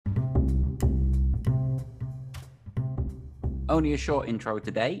Only a short intro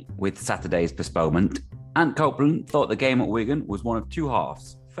today with Saturday's postponement. Ant Copeland thought the game at Wigan was one of two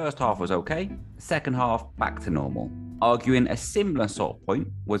halves. First half was okay, second half back to normal. Arguing a similar sort of point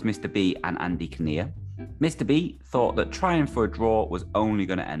was Mr. B and Andy Kinnear. Mr. B thought that trying for a draw was only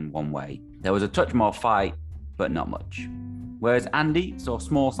going to end one way. There was a touch more fight, but not much. Whereas Andy saw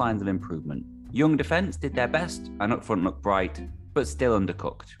small signs of improvement. Young defence did their best and up front looked bright, but still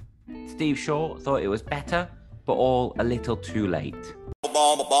undercooked. Steve Shaw thought it was better, but all a little too late.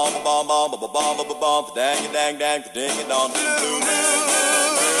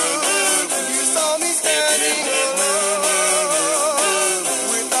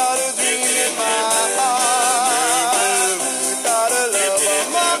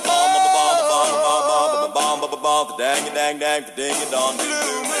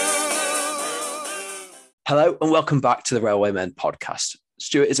 Hello and welcome back to the Railwaymen podcast.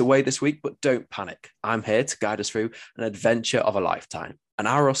 Stuart is away this week, but don't panic. I'm here to guide us through an adventure of a lifetime, an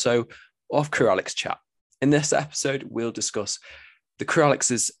hour or so of Crew Alex chat. In this episode, we'll discuss the Crew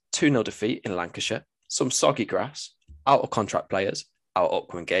Alex's 2-0 defeat in Lancashire, some soggy grass, out of contract players, our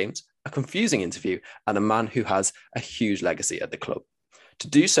upcoming games, a confusing interview, and a man who has a huge legacy at the club. To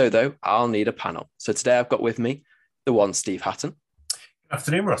do so, though, I'll need a panel. So today I've got with me the one Steve Hatton. Good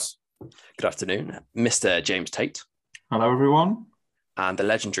afternoon, Russ. Good afternoon, Mr. James Tate. Hello, everyone. And the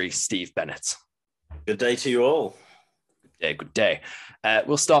legendary Steve Bennett. Good day to you all. Yeah, good day.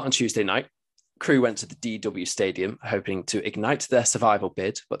 We'll start on Tuesday night. Crew went to the DW Stadium hoping to ignite their survival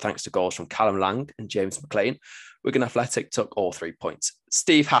bid, but thanks to goals from Callum Lang and James McLean, Wigan Athletic took all 3 points.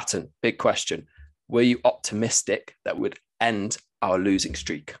 Steve Hatton, big question. Were you optimistic that would end our losing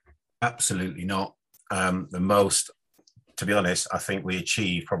streak? Absolutely not. To be honest, I think we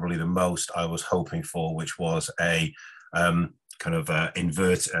achieved probably the most I was hoping for, which was a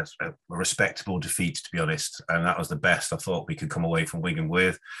respectable defeat, to be honest. And that was the best I thought we could come away from Wigan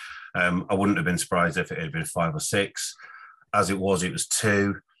with. I wouldn't have been surprised if it had been 5 or 6. As it was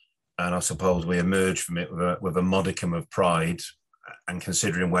 2. And I suppose we emerged from it with a modicum of pride. And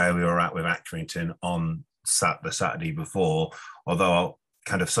considering where we were at with Accrington on the Saturday before, although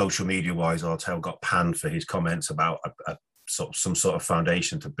kind of social media wise, Artel got panned for his comments about some sort of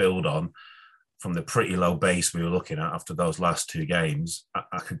foundation to build on. From the pretty low base we were looking at after those last 2 games,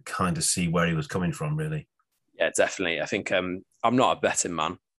 I could kind of see where he was coming from, really. Yeah, definitely. I think I'm not a betting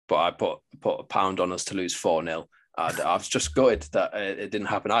man, but I put a pound on us to lose 4-0. I was just gutted that it didn't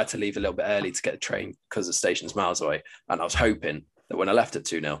happen. I had to leave a little bit early to get the train because the station's miles away. And I was hoping that when I left at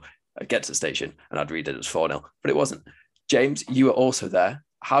 2-0, I'd get to the station and I'd read it as 4-0, but it wasn't. James, you were also there.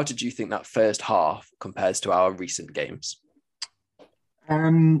 How did you think that first half compares to our recent games?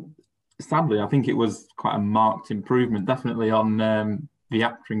 Sadly, I think it was quite a marked improvement, definitely on the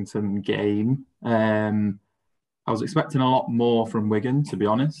Accrington game. I was expecting a lot more from Wigan, to be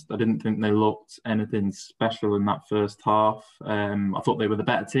honest. I didn't think they looked anything special in that first half. I thought they were the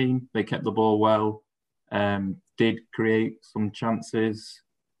better team. They kept the ball well, did create some chances,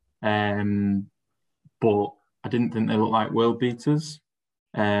 but I didn't think they looked like world beaters.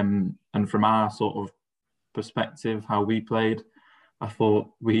 And from our sort of perspective, how we played, I thought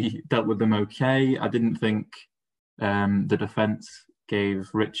we dealt with them okay. I didn't think the defence gave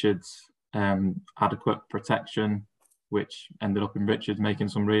Richards adequate protection, which ended up in Richards making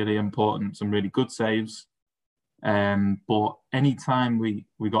some really important, some really good saves. But any time we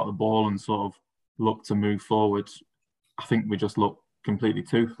got the ball and sort of looked to move forward, I think we just looked completely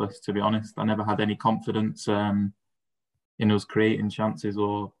toothless, to be honest. I never had any confidence in us creating chances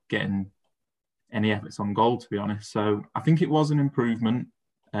or getting any efforts on goal, to be honest. So I think it was an improvement,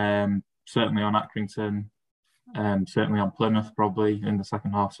 certainly on Accrington, certainly on Plymouth, probably in the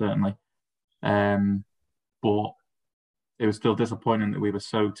second half, certainly. But it was still disappointing that we were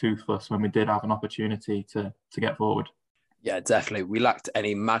so toothless when we did have an opportunity to get forward. Yeah, definitely. We lacked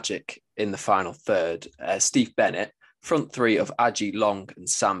any magic in the final third. Steve Bennett, front 3 of Aji, Long and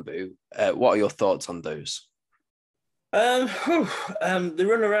Sambu. What are your thoughts on those? They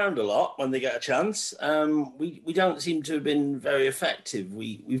run around a lot when they get a chance. We don't seem to have been very effective.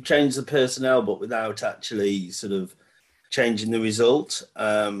 We've changed the personnel, but without actually sort of changing the result.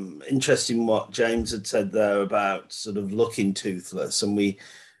 Interesting what James had said there about sort of looking toothless, and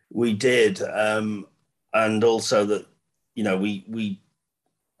we did, and also that we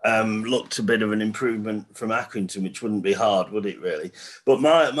looked a bit of an improvement from Accrington, which wouldn't be hard, would it really? But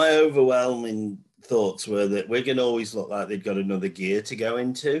my overwhelming thoughts were that Wigan always looked like they'd got another gear to go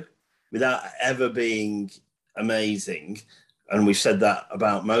into without ever being amazing. And we've said that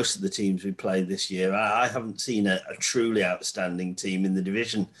about most of the teams we played this year. I haven't seen a truly outstanding team in the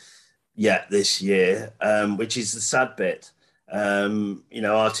division yet this year, which is the sad bit.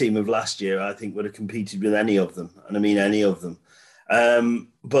 Our team of last year, I think, would have competed with any of them, and I mean any of them.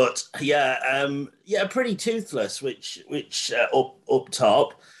 Pretty toothless, which up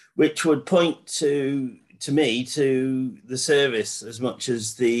top, which would point to me to the service as much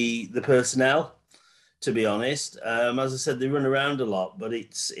as the personnel. To be honest, as I said, they run around a lot, but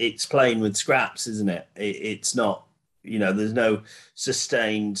it's playing with scraps, isn't it? It's not, there's no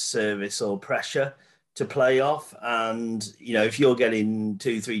sustained service or pressure to play off. And, if you're getting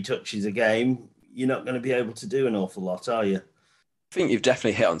 2-3 touches a game, you're not going to be able to do an awful lot, are you? I think you've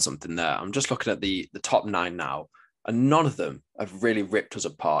definitely hit on something there. I'm just looking at the top 9 now, and none of them have really ripped us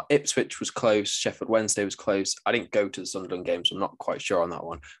apart. Ipswich was close. Sheffield Wednesday was close. I didn't go to the Sunderland game, so I'm not quite sure on that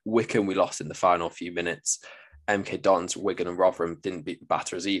one. Wigan, we lost in the final few minutes. MK Dons, Wigan and Rotherham didn't beat the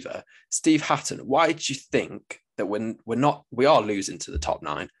Batterers either. Steve Hatton, why did you think that we are losing to the top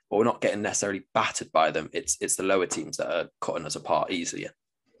 9, but we're not getting necessarily battered by them? It's the lower teams that are cutting us apart easily.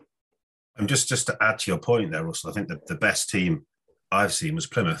 And just to add to your point there, Russell, I think that the best team I've seen was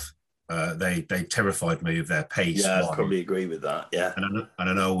Plymouth. They terrified me with their pace. Yeah, I probably agree with that. Yeah, and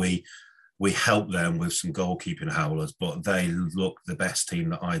I know we helped them with some goalkeeping howlers, but they looked the best team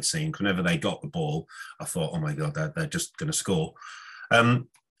that I'd seen. Whenever they got the ball, I thought, oh my God, they're just going to score.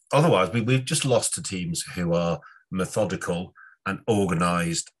 Otherwise, we've just lost to teams who are methodical and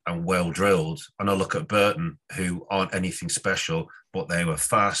organised and well drilled. And I look at Burton, who aren't anything special, but they were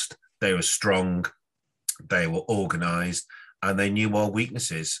fast, they were strong, they were organised, and they knew our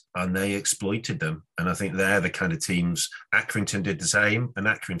weaknesses and they exploited them. And I think they're the kind of teams. Accrington did the same, and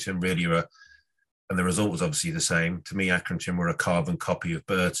Accrington really are, and the result was obviously the same. To me, Accrington were a carbon copy of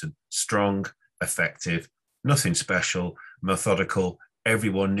Burton. Strong, effective, nothing special, methodical.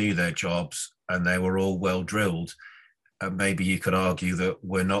 Everyone knew their jobs and they were all well drilled. And maybe you could argue that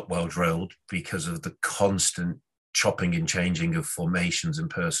we're not well drilled because of the constant chopping and changing of formations and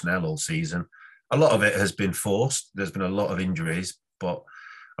personnel all season. A lot of it has been forced. There's been a lot of injuries, but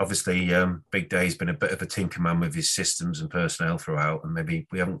obviously Big Day's been a bit of a tinker man with his systems and personnel throughout, and maybe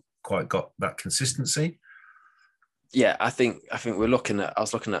we haven't quite got that consistency. Yeah, I think I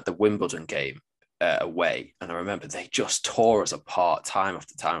was looking at the Wimbledon game away, and I remember they just tore us apart time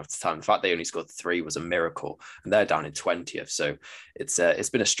after time after time. The fact they only scored 3 was a miracle, and they're down in 20th. So it's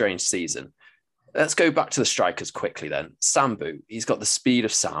been a strange season. Let's go back to the strikers quickly then. Sambu, he's got the speed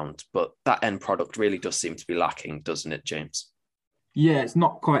of sound, but that end product really does seem to be lacking, doesn't it, James? Yeah, it's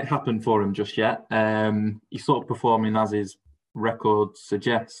not quite happened for him just yet. He's sort of performing as his record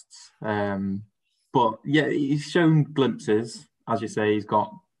suggests. But yeah, he's shown glimpses. As you say, he's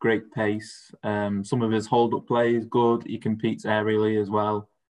got great pace. Some of his hold-up play is good. He competes aerially as well,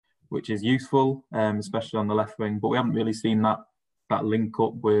 which is useful, especially on the left wing. But we haven't really seen that link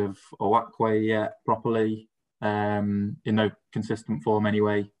up with Owakwe yet properly, in no consistent form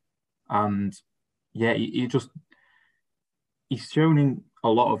anyway. And yeah, he's showing a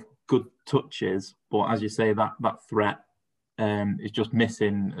lot of good touches, but as you say, that threat is just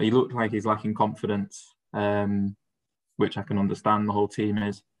missing. He looked like he's lacking confidence, which I can understand the whole team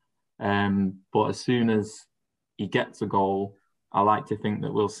is. But as soon as he gets a goal, I like to think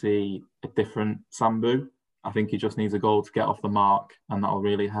that we'll see a different Sambu. I think he just needs a goal to get off the mark, and that'll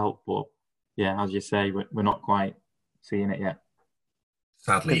really help. But yeah, as you say, we're not quite seeing it yet.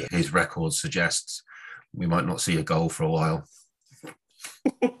 Sadly, his record suggests we might not see a goal for a while.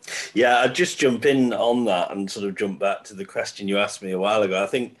 Yeah, I'd just jump in on that and sort of jump back to the question you asked me a while ago. I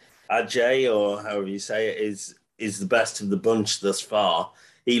think Ajay, or however you say it, is the best of the bunch thus far.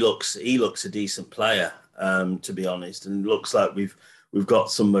 He looks a decent player, to be honest, and looks like we've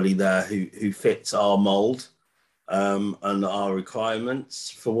got somebody there who fits our mould and our requirements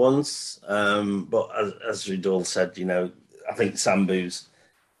for once. But as Ridul said, I think Sambu's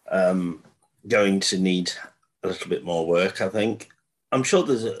going to need a little bit more work. I think. I'm sure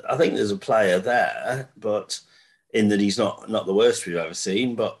there's a player there, but in that he's not the worst we've ever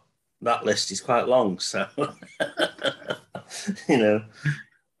seen. But that list is quite long, so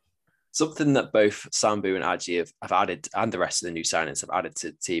Something that both Sambu and Aji have added, and the rest of the new signings have added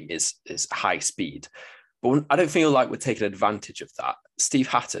to the team, is high speed. But I don't feel like we're taking advantage of that. Steve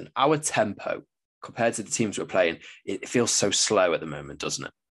Hatton, our tempo compared to the teams we're playing, it feels so slow at the moment, doesn't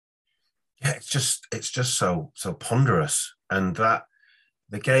it? Yeah, it's just so ponderous, and that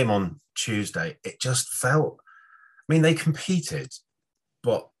the game on Tuesday, it just felt. I mean, they competed,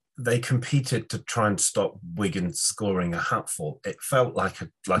 but they competed to try and stop Wigan scoring a hatful. It felt like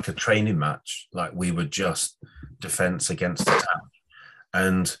a training match, like we were just defence against attack.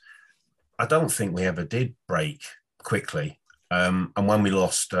 And I don't think we ever did break quickly. And when we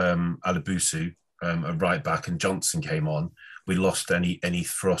lost Alibusu, a right back, and Johnson came on, we lost any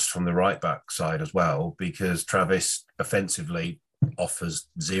thrust from the right back side as well, because Travis offensively offers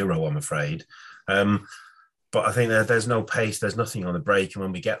zero, I'm afraid. But I think there's no pace, there's nothing on the break, and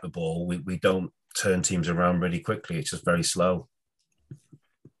when we get the ball, we don't turn teams around really quickly. It's just very slow.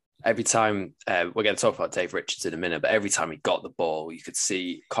 Every time, we're going to talk about Dave Richards in a minute, but every time he got the ball, you could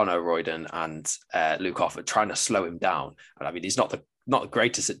see Conor Royden and Luke Offord trying to slow him down. And I mean, he's not the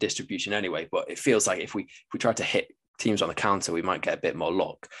greatest at distribution anyway, but it feels like if we try to hit teams on the counter, we might get a bit more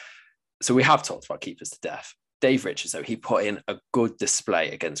luck. So we have talked about keepers to death. Dave Richards, though, he put in a good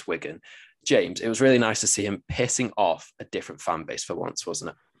display against Wigan. James, it was really nice to see him pissing off a different fan base for once, wasn't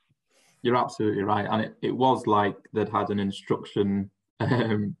it? You're absolutely right. And it was like they'd had an instruction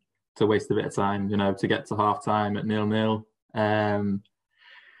to waste a bit of time, to get to half time at 0-0. And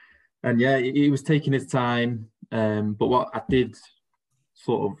yeah, he was taking his time. But what I did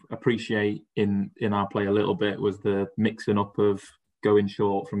sort of appreciate in our play a little bit was the mixing up of going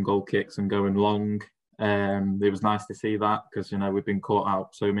short from goal kicks and going long. It was nice to see that because, we've been caught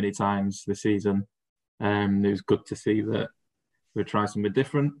out so many times this season. It was good to see that we're trying something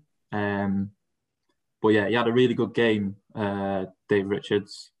different. But yeah, he had a really good game, Dave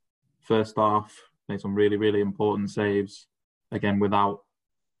Richards. First half, made some really, really important saves, again, without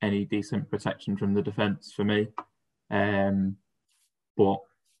any decent protection from the defence for me. But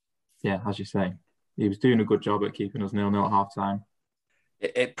yeah, as you say, he was doing a good job at keeping us 0-0 at half time.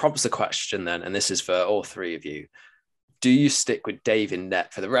 It prompts the question then, and this is for all three of you. Do you stick with Dave in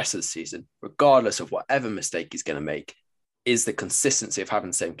net for the rest of the season, regardless of whatever mistake he's going to make? Is the consistency of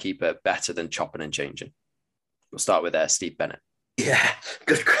having the same keeper better than chopping and changing? We'll start with Steve Bennett. Yeah,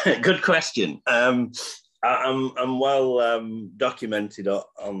 good question. I'm well documented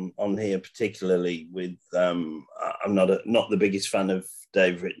on here, particularly with I'm not the biggest fan of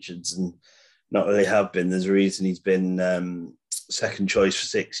Dave Richards, and not really have been. There's a reason he's been second choice for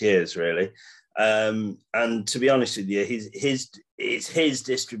 6 years, really. And to be honest with you, his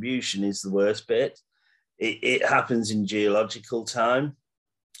distribution is the worst bit. It happens in geological time.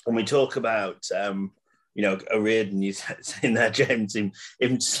 When we talk about O'Riordan, you saying there, James, him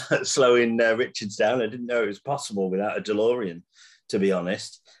slowing Richards down. I didn't know it was possible without a DeLorean, to be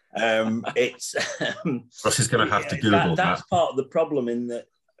honest. It's Russ is going to have to Google that. That's part of the problem, in that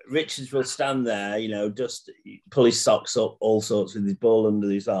Richards will stand there, just pull his socks up, all sorts, with his ball under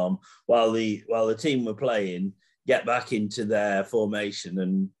his arm, while the team were playing, get back into their formation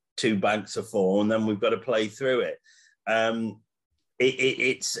and 2 banks of 4, and then we've got to play through it.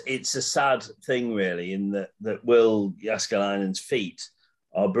 It's a sad thing, really, in that Will Jääskeläinen's feet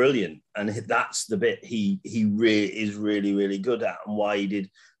are brilliant, and that's the bit he is really, really good at, and why he did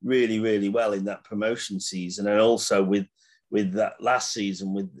really, really well in that promotion season, and also with that last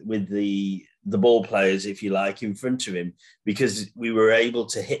season with the ball players, if you like, in front of him, because we were able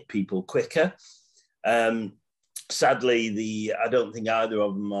to hit people quicker. Sadly, I don't think either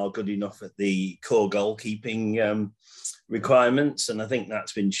of them are good enough at the core goalkeeping requirements, and I think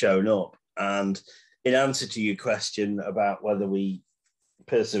that's been shown up. And in answer to your question about whether we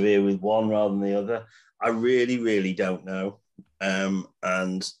persevere with one rather than the other, I really, really don't know. And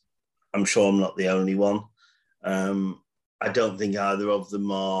I'm sure I'm not the only one. I don't think either of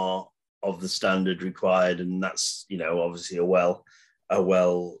them are of the standard required, and that's obviously a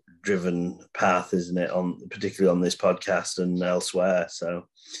well-driven path, isn't it? Particularly on this podcast and elsewhere. So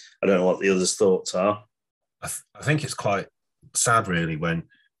I don't know what the others' thoughts are. I think it's quite sad, really, when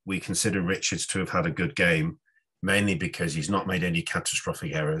we consider Richards to have had a good game, mainly because he's not made any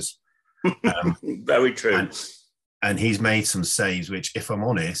catastrophic errors. Very true. And he's made some saves, which, if I'm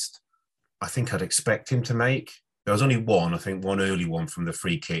honest, I think I'd expect him to make. There was only one early one from the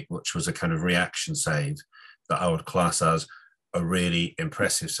free kick, which was a kind of reaction save that I would class as a really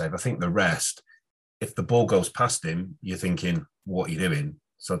impressive save. I think the rest, if the ball goes past him, you're thinking, what are you doing?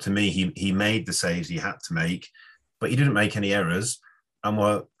 So to me, he made the saves he had to make, but he didn't make any errors. And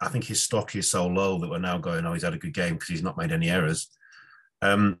I think his stock is so low that we're now going, he's had a good game because he's not made any errors.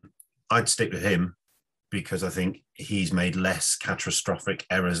 I'd stick with him because I think he's made less catastrophic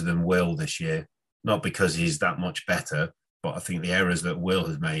errors than Will this year. Not because he's that much better, but I think the errors that Will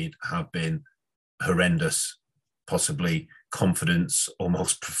has made have been horrendous, possibly confidence,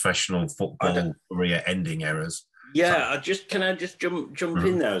 almost professional football career-ending errors. Yeah, can I just jump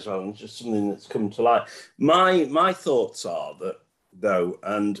in there as well? And just something that's come to light. My thoughts are that, though,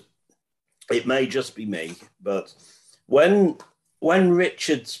 and it may just be me, but when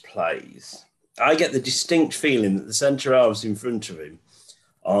Richards plays, I get the distinct feeling that the centre halves in front of him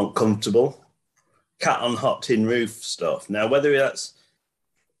aren't comfortable. Cat on hot tin roof stuff. Now, whether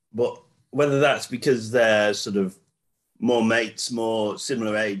that's because they're sort of more mates, more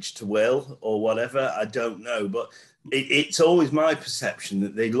similar age to Will or whatever. I don't know, but it's always my perception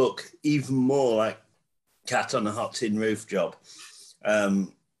that they look even more like cat on a hot tin roof job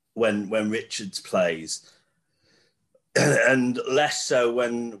when Richards plays, and less so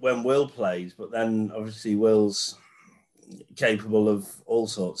when Will plays. But then obviously Will's capable of all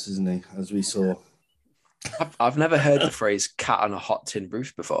sorts, isn't he? As we saw. I've never heard the phrase "cat on a hot tin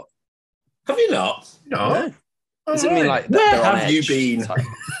roof" before. Have you not? No. Does it mean like that? Where they're on have you edge been?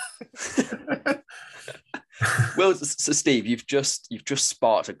 Well, so Steve, you've just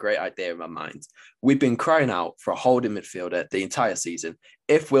sparked a great idea in my mind. We've been crying out for a holding midfielder the entire season.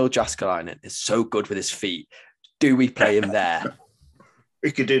 If Will Jaskalainen is so good with his feet, do we play him there?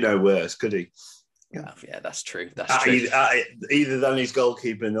 He could do no worse, could he? Yeah, that's true. That's true. Either than his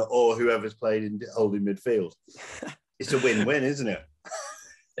goalkeeper or whoever's played in holding midfield. It's a win-win, isn't it?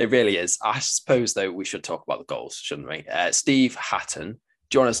 It really is. I suppose, though, we should talk about the goals, shouldn't we? Steve Hatton,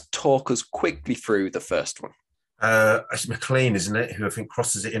 do you want to talk us quickly through the first one? It's McLean, isn't it, who I think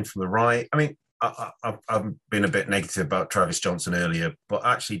crosses it in from the right. I mean, I've been a bit negative about Travis Johnson earlier, but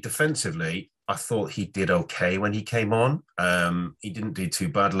actually defensively, I thought he did okay when he came on. He didn't do too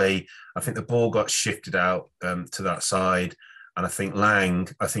badly. I think the ball got shifted out to that side. And I think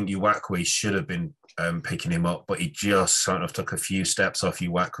Uwakwe should have been picking him up, but he just sort of took a few steps off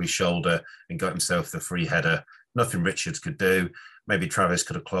Uwakwe's shoulder and got himself the free header. Nothing Richards could do. Maybe Travis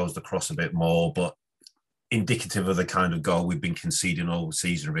could have closed the cross a bit more, but indicative of the kind of goal we've been conceding all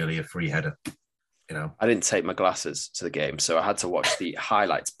season, really, a free header. You know, I didn't take my glasses to the game, so I had to watch the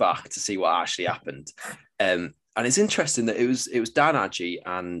highlights back to see what actually happened. And it's interesting that it was Dan Adji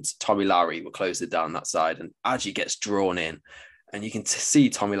and Tommy Lowry were closing down that side, and Adji gets drawn in, and you can see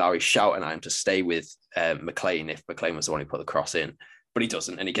Tommy Lowry shouting at him to stay with McLean if McLean was the one who put the cross in, but he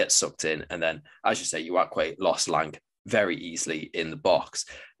doesn't, and he gets sucked in. And then, as you say, Uwakwe lost Lang very easily in the box.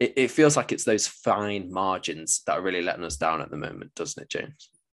 It feels like it's those fine margins that are really letting us down at the moment, doesn't it, James?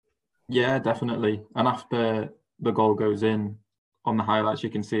 Yeah, definitely. And after the goal goes in, on the highlights, you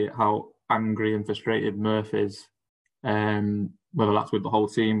can see how angry and frustrated Murph is, whether that's with the whole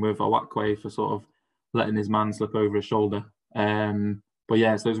team, with Uwakwe for sort of letting his man slip over his shoulder. But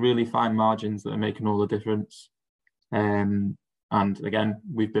yeah, it's those really fine margins that are making all the difference. And again,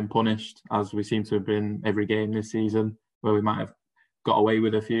 we've been punished, as we seem to have been every game this season, where we might have got away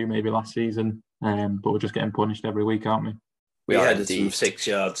with a few maybe last season, but we're just getting punished every week, aren't we? We are indeed. From 6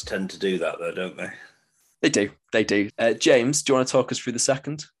 yards tend to do that, though, don't they? They do. James, do you want to talk us through the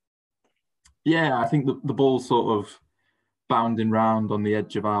second? Yeah, I think the ball's sort of bounding round on the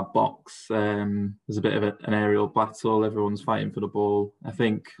edge of our box. There's a bit of an aerial battle. Everyone's fighting for the ball. I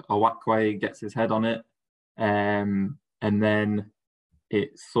think Uwakwe gets his head on it, and then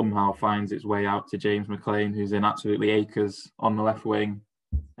it somehow finds its way out to James McLean, who's in absolutely acres on the left wing.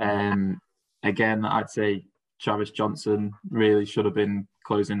 Again, I'd say Travis Johnson really should have been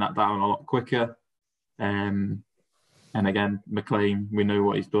closing that down a lot quicker. And again, McLean, we know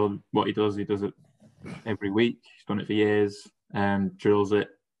what he's done, what he does. He does it every week. He's done it for years. Drills it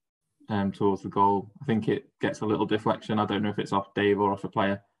towards the goal. I think it gets a little deflection. I don't know if it's off Dave or off a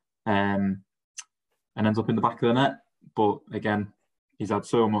player, and ends up in the back of the net. But again, he's had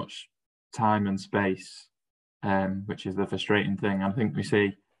so much time and space, which is the frustrating thing. I think we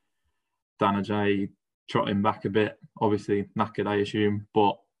see Dan Ajayi trotting back a bit, obviously knackered, I assume,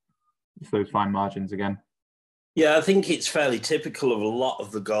 but it's those fine margins again. Yeah, I think it's fairly typical of a lot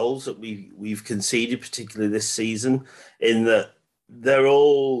of the goals that we've conceded, particularly this season, in that they're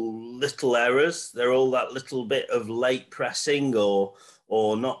all little errors. They're all that little bit of late pressing or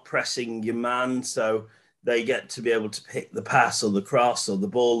not pressing your man, so they get to be able to pick the pass or the cross or the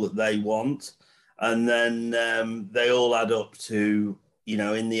ball that they want, and then they all add up to,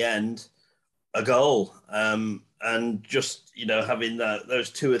 in the end, a goal. And just, having those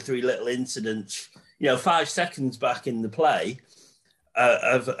two or three little incidents, 5 seconds back in the play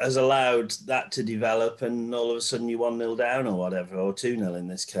has allowed that to develop, and all of a sudden you're 1-0 down or whatever, or 2-0 in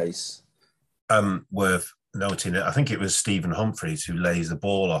this case. Worth noting it, I think it was Stephen Humphreys who lays the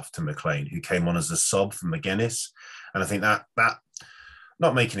ball off to McLean, who came on as a sub from McGuinness. And I think that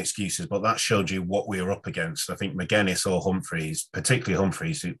not making excuses, but that showed you what we were up against. I think McGuinness or Humphreys, particularly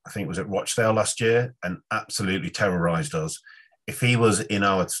Humphreys, who I think was at Rochdale last year and absolutely terrorised us. If he was in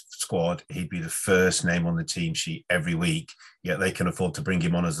our squad, he'd be the first name on the team sheet every week, yet they can afford to bring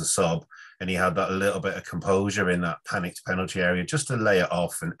him on as a sub. And he had that little bit of composure in that panicked penalty area just to lay it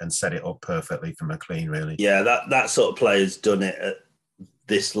off and set it up perfectly for McLean, really. Yeah, that sort of player's done it at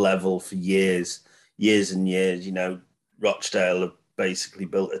this level for years and years. Rochdale have basically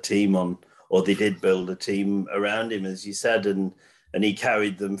built a team on or they did build a team around him, as you said, and he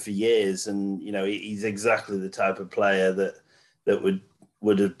carried them for years. And he's exactly the type of player that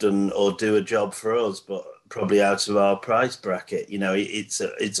would have done or do a job for us, but probably out of our price bracket.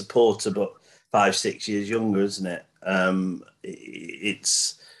 It's a Porter, but 5-6 years younger, isn't it?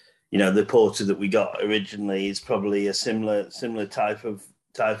 It's the Porter that we got originally is probably a similar type of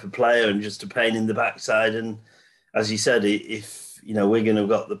player, and just a pain in the backside. And as you said, if Wigan have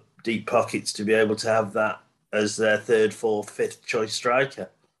got the deep pockets to be able to have that as their third, fourth, fifth choice striker.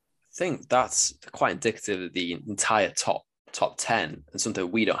 I think that's quite indicative of the entire top 10, and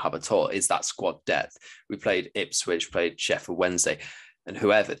something we don't have at all is that squad depth. We played Ipswich, played Sheffield Wednesday, and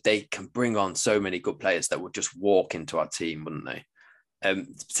whoever, they can bring on so many good players that would just walk into our team, wouldn't they?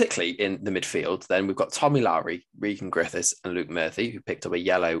 Particularly in the midfield. Then we've got Tommy Lowry, Regan Griffiths and Luke Murphy, who picked up a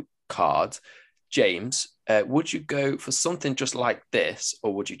yellow card. James, would you go for something just like this,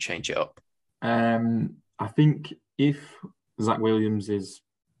 or would you change it up? I think if Zach Williams is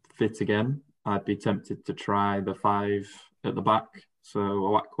fit again, I'd be tempted to try the 5 at the back. So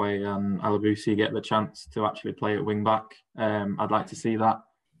Owakwe and Alabusi get the chance to actually play at wing back. I'd like to see that,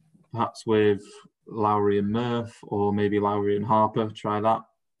 perhaps with Lowry and Murph, or maybe Lowry and Harper. Try that.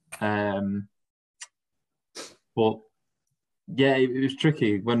 But yeah, it was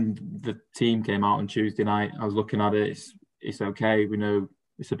tricky when the team came out on Tuesday night. I was looking at it. It's okay. We know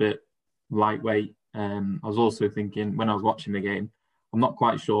it's a bit lightweight. I was also thinking when I was watching the game, I'm not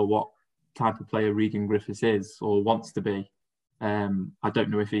quite sure what type of player Regan Griffiths is or wants to be. I don't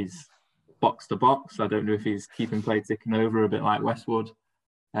know if he's box to box. I don't know if he's keeping play ticking over a bit like Westwood.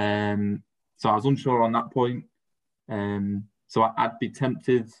 So I was unsure on that point. So I'd be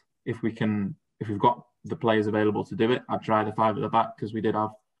tempted if we've got the players available to do it. I'd try the 5 at the back because we did have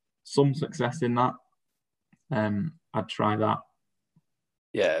some success in that. I'd try that.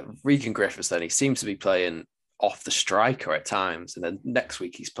 Yeah, Regan Griffiths then, he seems to be playing off the striker at times, and then next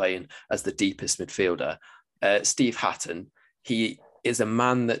week he's playing as the deepest midfielder. Steve Hatton, he is a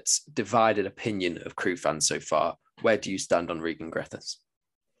man that's divided opinion of Crew fans so far. Where do you stand on Regan Griffiths?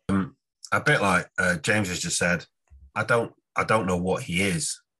 A bit like James has just said, I don't know what he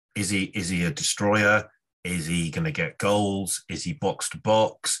is. Is he a destroyer? Is he going to get goals? Is he box to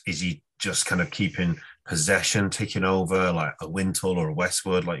box? Is he just kind of keeping possession, taking over like a Wintle or a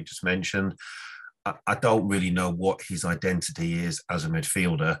Westwood, like you just mentioned? I don't really know what his identity is as a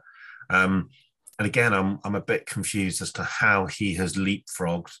midfielder. And again, I'm a bit confused as to how he has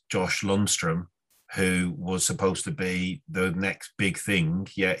leapfrogged Josh Lundstrom, who was supposed to be the next big thing,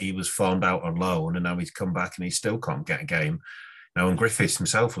 yet he was farmed out on loan, and now he's come back and he still can't get a game. Now, and Griffiths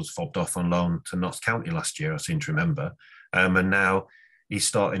himself was fobbed off on loan to Notts County last year, I seem to remember. And now he's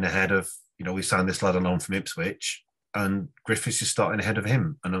starting ahead of, we signed this lad on loan from Ipswich, and Griffiths is starting ahead of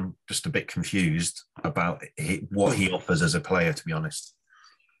him. And I'm just a bit confused about what he offers as a player, to be honest.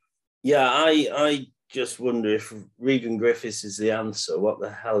 Yeah, I just wonder if Regan Griffiths is the answer. What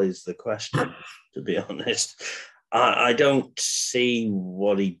the hell is the question, to be honest? I don't see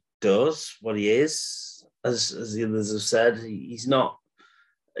what he does, what he is. As the others have said, he's not,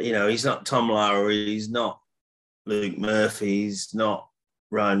 he's not Tom Lowry, he's not Luke Murphy, he's not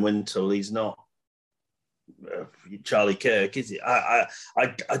Ryan Wintle, he's not Charlie Kirk, is he? I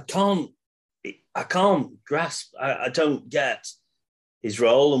can't grasp. I don't get his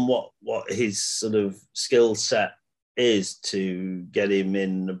role and what his sort of skill set is to get him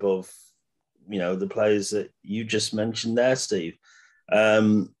in above, the players that you just mentioned there, Steve.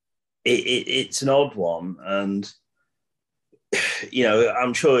 It's an odd one, and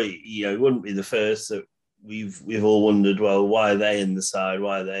I'm sure it wouldn't be the first that we've all wondered, well, why are they in the side?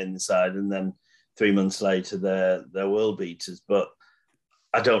 And then 3 months later they're world beaters. But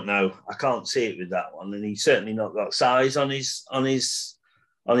I don't know. I can't see it with that one, and he's certainly not got size on his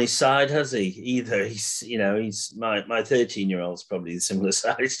side, has he? Either he's my 13-year-old's probably a similar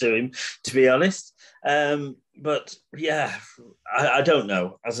size to him, to be honest. But yeah, I don't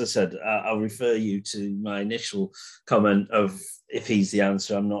know. As I said, I'll refer you to my initial comment of if he's the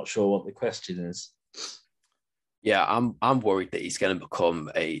answer. I'm not sure what the question is. Yeah, I'm worried that he's going to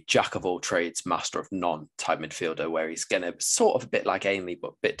become a jack of all trades, master of none type midfielder, where he's going to sort of a bit like Ainley,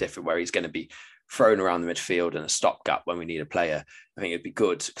 but a bit different, where he's going to be thrown around the midfield and a stopgap when we need a player. I think it'd be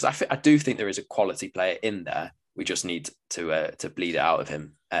good because I do think there is a quality player in there. We just need to bleed it out of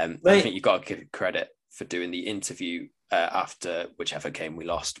him. I think you've got to give him credit for doing the interview after whichever game we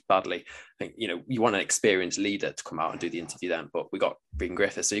lost badly. I think, you want an experienced leader to come out and do the interview then, but we got Regan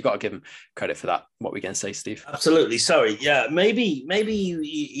Griffiths, so you've got to give him credit for that. What were we going to say, Steve? Absolutely. Sorry. Yeah, maybe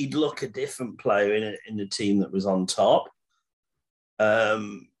he'd look a different player in a team that was on top.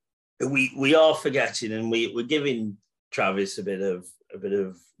 we are forgetting, and we're giving Travis a bit of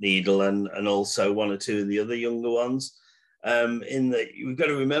needle, and also one or two of the other younger ones. In that we've got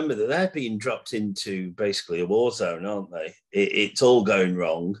to remember that they're being dropped into basically a war zone, aren't they? It's all going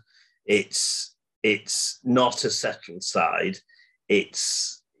wrong. It's not a settled side.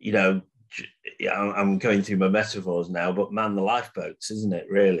 It's, you know, I'm going through my metaphors now, but man the lifeboats, isn't it?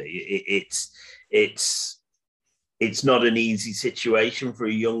 Really, it's not an easy situation for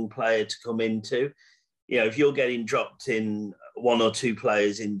a young player to come into. You know, if you're getting dropped in one or two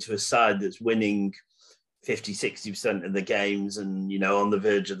players into a side that's winning 50-60% of the games and, you know, on the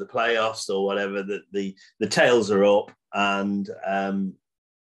verge of the playoffs or whatever, that the tails are up, and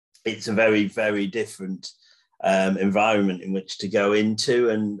it's a very, very different environment in which to go into,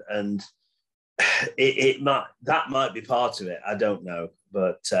 and that might be part of it. I don't know,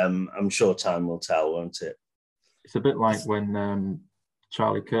 but I'm sure time will tell, won't it? It's a bit like when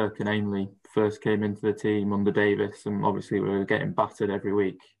Charlie Kirk and Ainley first came into the team under Davis, and obviously we were getting battered every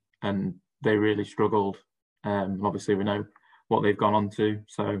week, and they really struggled. Obviously, we know what they've gone on to.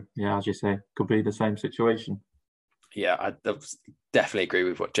 So, yeah, as you say, could be the same situation. Yeah, I definitely agree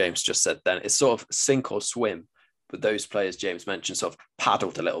with what James just said then. It's sort of sink or swim. But those players James mentioned sort of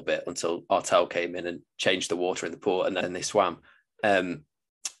paddled a little bit until Artel came in and changed the water in the pool, and then they swam.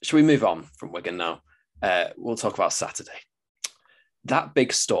 Should we move on from Wigan now? We'll talk about Saturday. That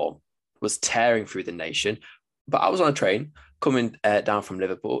big storm was tearing through the nation, but I was on a train coming down from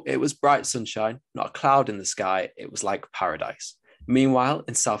Liverpool. It was bright sunshine, not a cloud in the sky. It was like paradise. Meanwhile,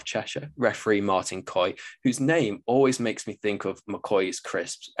 in South Cheshire, referee Martin Coy, whose name always makes me think of McCoy's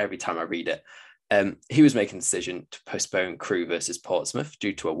crisps every time I read it, he was making the decision to postpone Crewe versus Portsmouth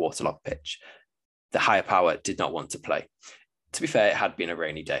due to a waterlogged pitch. The higher power did not want to play. To be fair, it had been a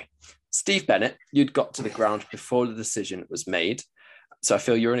rainy day. Steve Bennett, you'd got to the ground before the decision was made, so I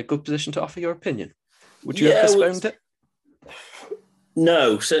feel you're in a good position to offer your opinion. Would you have postponed it?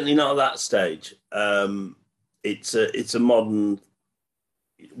 No, certainly not at that stage. It's a modern,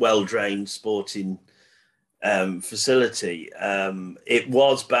 well-drained sporting facility. It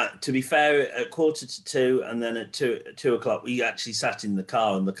was back, to be fair, at 1:45, and then at 2 o'clock, we actually sat in the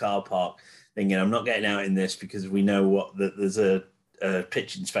car park thinking, I'm not getting out in this because we know that there's a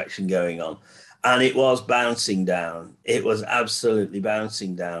pitch inspection going on. And it was bouncing down. It was absolutely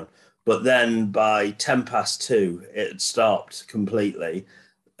bouncing down. But then by 2:10, it had stopped completely.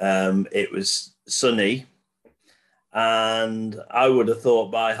 It was sunny. And I would have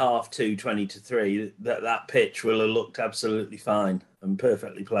thought by 2:30, 2:50, that pitch will have looked absolutely fine and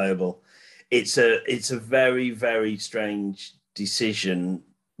perfectly playable. It's a very, very strange decision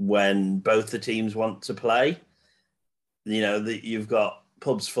when both the teams want to play. You know, that you've got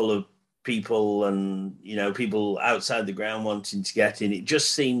pubs full of people and, you know, people outside the ground wanting to get in. It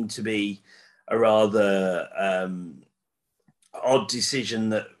just seemed to be a rather odd decision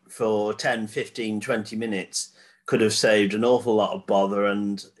that for 10, 15, 20 minutes could have saved an awful lot of bother.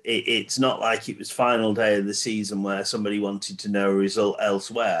 And it's not like it was final day of the season where somebody wanted to know a result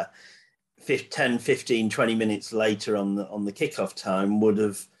elsewhere. 10, 15, 20 minutes later on the kickoff time would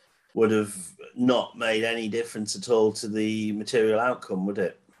have not made any difference at all to the material outcome, would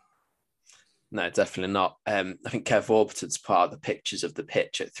it? No, definitely not. I think Kev Warburton's part of the pictures of the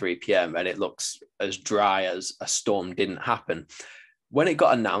pitch at 3 p.m. and it looks as dry as a storm didn't happen. When it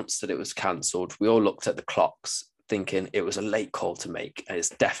got announced that it was cancelled, we all looked at the clocks thinking it was a late call to make, and it's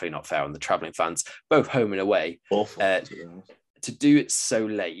definitely not fair on the travelling fans, both home and away. Awful. To do it so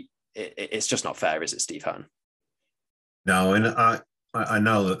late, it's just not fair, is it, Steve Hutton? No, and I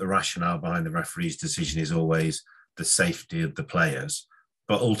know that the rationale behind the referee's decision is always the safety of the players.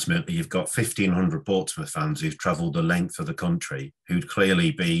 But ultimately, you've got 1,500 Portsmouth fans who've travelled the length of the country, who'd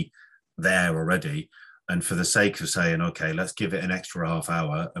clearly be there already. And for the sake of saying, OK, let's give it an extra half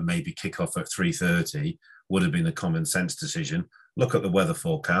hour and maybe kick off at 3:30 would have been a common sense decision. Look at the weather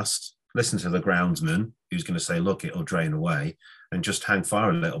forecast, listen to the groundsman who's going to say, look, it'll drain away, and just hang fire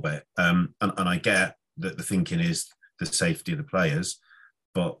a little bit. And I get that the thinking is the safety of the players.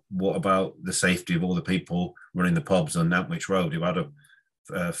 But what about the safety of all the people running the pubs on Nantwich Road who had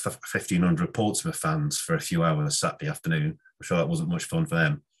 1,500 Portsmouth fans for a few hours Saturday afternoon? I'm sure that wasn't much fun for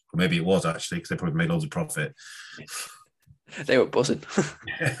them. Or maybe it was actually, because they probably made loads of profit. They were buzzing.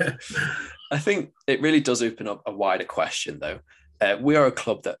 I think it really does open up a wider question, though. We are a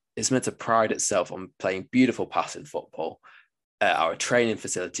club that is meant to pride itself on playing beautiful passing football. Our training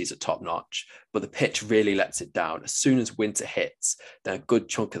facilities are top notch, but the pitch really lets it down. As soon as winter hits, then a good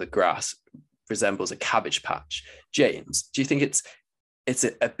chunk of the grass resembles a cabbage patch. James, do you think it's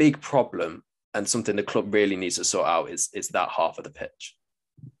a big problem and something the club really needs to sort out is that half of the pitch?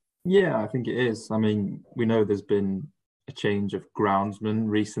 Yeah, I think it is. I mean, we know there's been a change of groundsman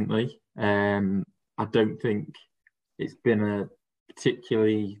recently. I don't think it's been a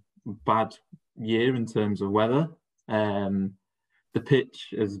particularly bad year in terms of weather. The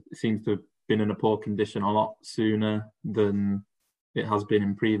pitch seems to have been in a poor condition a lot sooner than it has been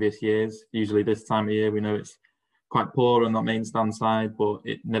in previous years. Usually this time of year, we know it's quite poor on that main stand side, but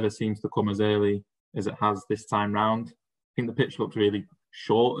it never seems to come as early as it has this time round. I think the pitch looks really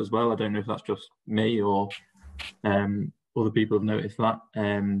short as well. I don't know if that's just me or other people have noticed that.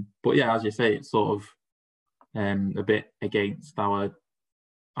 But yeah, as you say, it's sort of a bit against our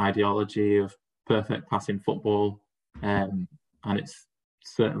ideology of perfect passing football, and it's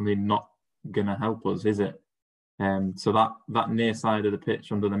certainly not going to help us, is it? So that near side of the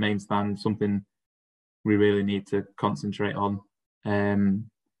pitch under the main stand, something we really need to concentrate on.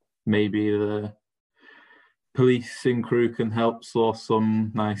 Maybe the policing crew can help source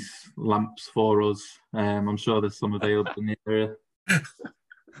some nice lamps for us. I'm sure there's some available in the area.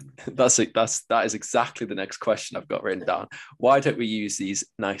 That is exactly the next question I've got written down. Why don't we use these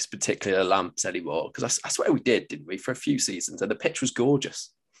nice particular lamps anymore? Because I swear we didn't we, for a few seasons, and the pitch was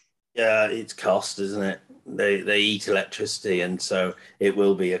gorgeous. Yeah, it's cost, isn't it? They eat electricity, and so it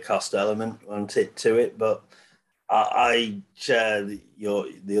will be a cost element, won't it, to it? But I share the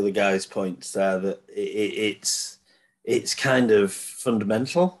other guy's points there that it's kind of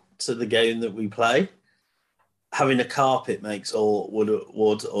fundamental to the game that we play. Having a carpet makes would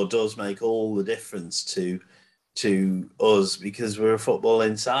or does make all the difference to us because we're a football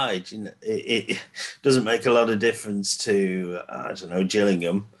inside. You know, it doesn't make a lot of difference to I don't know,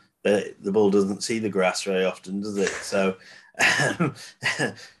 Gillingham. The ball doesn't see the grass very often, does it? So,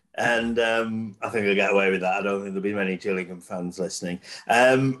 and I think I'll get away with that. I don't think there'll be many Gillingham fans listening.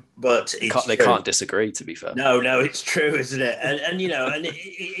 But they can't disagree, to be fair. No, it's true, isn't it? And you know, and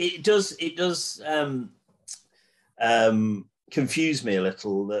it does confuse me a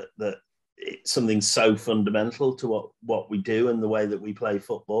little that it's something so fundamental to what we do and the way that we play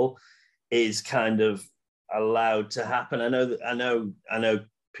football is kind of allowed to happen. I know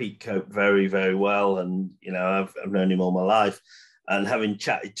Pete Cope very, very well, and you know I've known him all my life, and having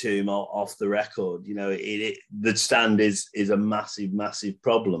chatted to him off the record, you know the stand is a massive, massive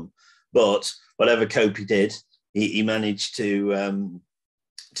problem. But whatever Copey did, he managed to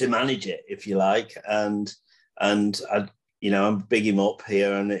manage it, if you like, and I'm big him up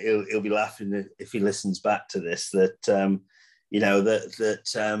here, and he'll be laughing if he listens back to this. That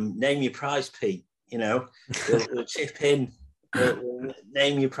name your prize, Pete. You know, we'll chip in. We'll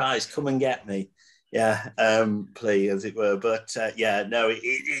name your prize. Come and get me. Yeah, plea, as it were. But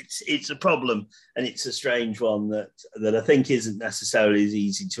it's a problem, and it's a strange one that I think isn't necessarily as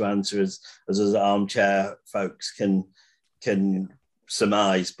easy to answer as armchair folks can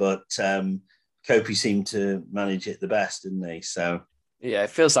surmise. But Copey seemed to manage it the best, didn't he? So yeah, it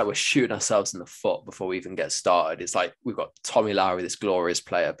feels like we're shooting ourselves in the foot before we even get started. It's like we've got Tommy Lowry, this glorious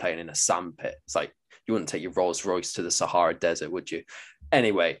player, playing in a sandpit. It's like you wouldn't take your Rolls Royce to the Sahara Desert, would you?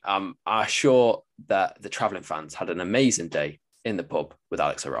 Anyway, I'm sure that the travelling fans had an amazing day in the pub with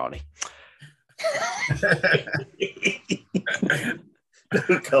Alex Arani.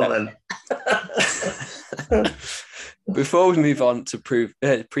 No comment. Before we move on to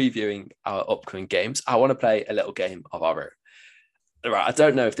previewing our upcoming games, I want to play a little game of our own. Right, I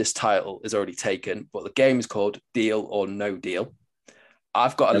don't know if this title is already taken, but the game is called Deal or No Deal.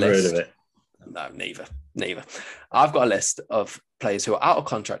 I've got a list. Heard of it. No, neither. I've got a list of players who are out of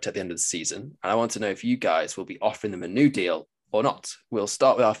contract at the end of the season, and I want to know if you guys will be offering them a new deal or not. We'll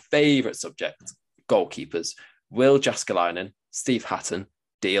start with our favourite subject, goalkeepers. Will Jaskalainen, Steve Hatton,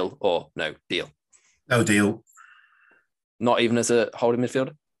 deal or no deal? No deal. Not even as a holding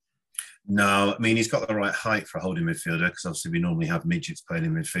midfielder? No, I mean, he's got the right height for a holding midfielder because obviously we normally have midgets playing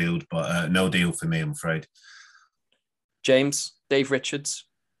in midfield, but no deal for me, I'm afraid. James, Dave Richards,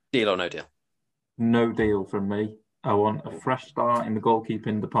 deal or no deal? No deal from me. I want a fresh start in the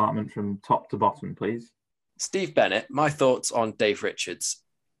goalkeeping department from top to bottom, please. Steve Bennett, my thoughts on Dave Richards.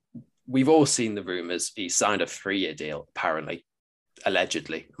 We've all seen the rumours. He signed a 3-year deal, apparently,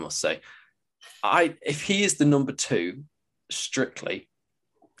 allegedly, I must say. If he is the number 2, strictly,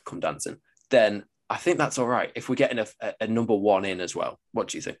 come dancing, then I think that's all right. If we're getting a number 1 in as well, what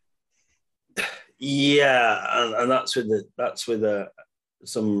do you think? Yeah, and that's with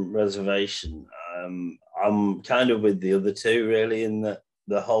some reservation. I'm kind of with the other two, really, in that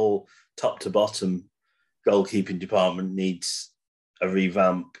the whole top to bottom goalkeeping department needs a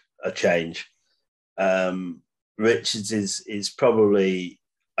revamp, a change. Richards is probably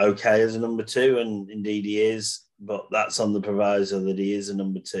okay as a number 2, and indeed he is. but that's on the proviso that he is a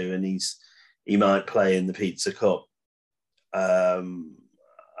number 2 and he might play in the Pizza Cup.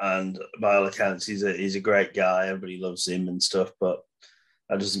 And by all accounts, he's a great guy. Everybody loves him and stuff, but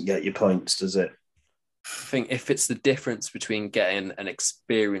that doesn't get you points, does it? I think if it's the difference between getting an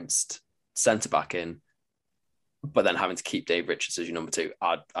experienced centre-back in, but then having to keep Dave Richards as your number 2,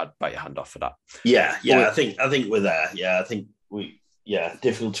 I'd bite your hand off for that. Yeah. I think we're there. Yeah, I think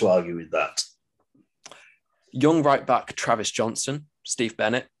difficult to argue with that. Young right back Travis Johnson, Steve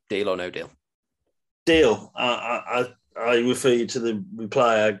Bennett, deal or no deal? Deal. I refer you to the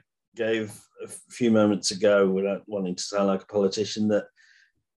reply I gave a few moments ago without wanting to sound like a politician, that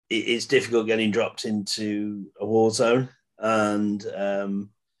it's difficult getting dropped into a war zone. And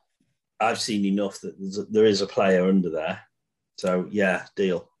I've seen enough that there is a player under there. So, yeah,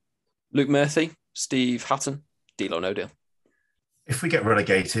 deal. Luke Murphy, Steve Hatton, deal or no deal? If we get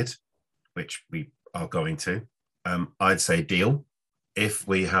relegated, which we are going to, I'd say deal. If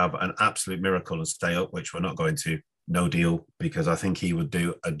we have an absolute miracle and stay up, which we're not going to, no deal, because I think he would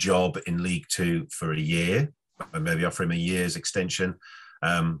do a job in League Two for a year, and maybe offer him a year's extension.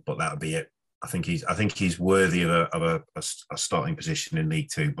 But that would be it. I think he's worthy of a starting position in League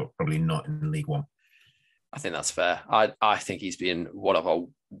Two, but probably not in League One. I think that's fair. I think he's been one of our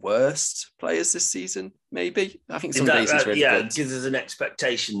worst players this season, maybe. I think some days he's really good. Because there's an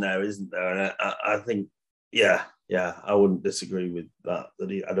expectation there, isn't there? And I think, yeah, I wouldn't disagree with that.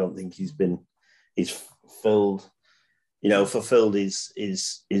 I don't think he's fulfilled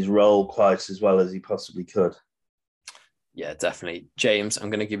his role quite as well as he possibly could. Yeah, definitely. James, I'm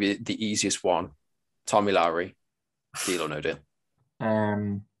going to give you the easiest one. Tommy Lowry, deal or no deal?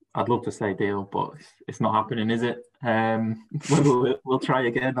 I'd love to say deal, but it's not happening, is it? We'll try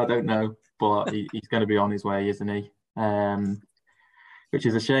again. I don't know, but he's going to be on his way, isn't he? Which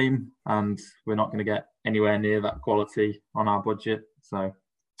is a shame, and we're not going to get anywhere near that quality on our budget. So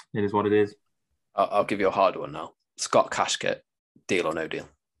it is what it is. I'll give you a hard one now. Scott Cashcott, deal or no deal?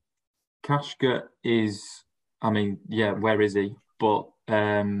 Cashcott is, where is he? But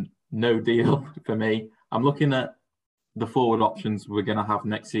no deal for me. I'm looking at the forward options we're going to have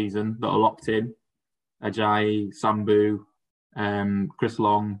next season that are locked in. Ajayi, Sambu, Chris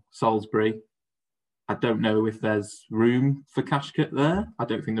Long, Salisbury. I don't know if there's room for Cashcott there. I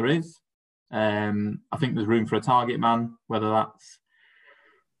don't think there is. I think there's room for a target man, whether that's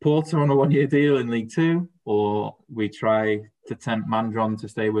Porter on a one-year deal in League Two, or we try to tempt Mandron to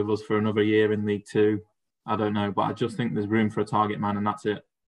stay with us for another year in League Two. I don't know, but I just think there's room for a target man, and that's it.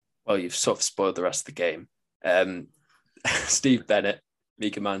 Well, you've sort of spoiled the rest of the game. Steve Bennett,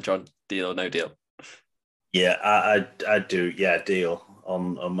 Mika Mandron, deal or no deal? Yeah, I do. Yeah, deal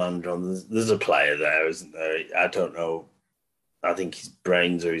on Mandron. There's a player there, isn't there? I don't know. I think his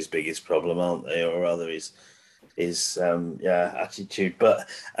brains are his biggest problem, aren't they? Or rather his attitude. But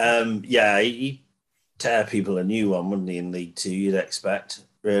he'd tear people a new one, wouldn't he, in League Two, you'd expect,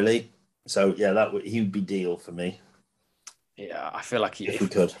 really. So, yeah, he would be deal for me. Yeah, I feel like if we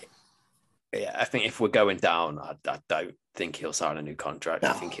could. Yeah, I think if we're going down, I don't think he'll sign a new contract. No.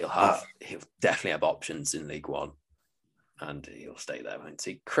 I think he'll definitely have options in League One, and he'll stay there, won't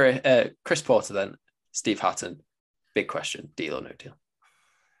he? Chris Porter then, Steve Hatton, big question, deal or no deal?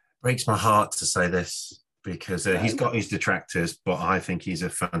 Breaks my heart to say this because he's got his detractors, but I think he's a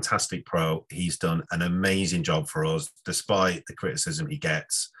fantastic pro. He's done an amazing job for us, despite the criticism he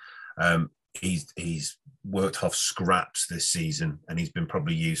gets. He's worked off scraps this season, and he's been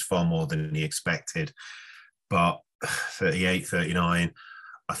probably used far more than he expected. But 38, 39,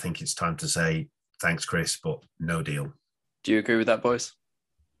 I think it's time to say thanks, Chris, but no deal. Do you agree with that, boys?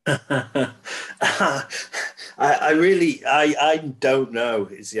 I don't know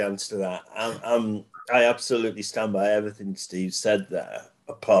is the answer to that. I absolutely stand by everything Steve said there,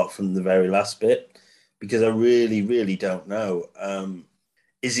 apart from the very last bit, because I really, really don't know.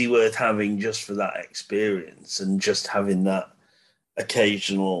 Is he worth having just for that experience and just having that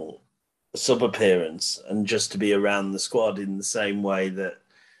occasional sub-appearance and just to be around the squad in the same way that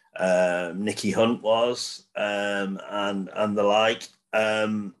Nicky Hunt was and the like?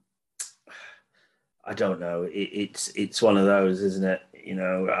 I don't know. It's one of those, isn't it? You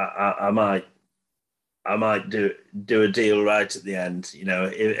know, I might do a deal right at the end. You know,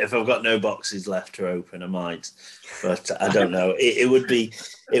 if I've got no boxes left to open, I might. But I don't know. It would be.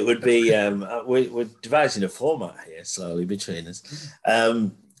 We're devising a format here slowly between us.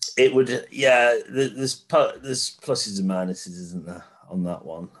 It would. Yeah. There's pluses and minuses, isn't there, on that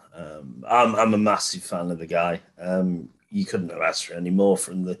one? I'm a massive fan of the guy. You couldn't have asked for any more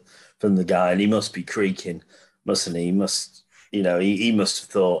from the guy, and he must be creaking, mustn't he? He must. You know, he must have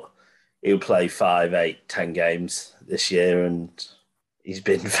thought, he'll play 5, 8, 10 games this year, and he's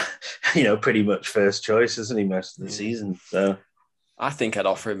been, pretty much first choice, hasn't he, most of the season? So I think I'd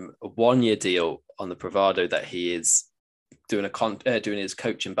offer him a 1-year deal on the bravado that he is doing doing his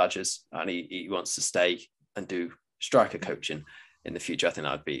coaching badges, and he wants to stay and do striker coaching in the future. I think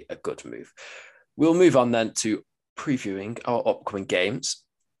that would be a good move. We'll move on then to previewing our upcoming games.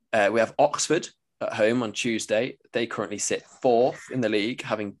 We have Oxford at home on Tuesday. They currently sit 4th in the league,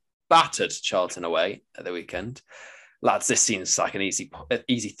 having battered Charlton away at the weekend. Lads, this seems like an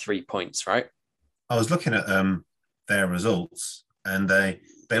easy 3 points, right? I was looking at their results, and they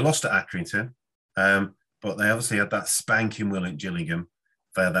lost at Accrington, but they obviously had that spanking win at Gillingham.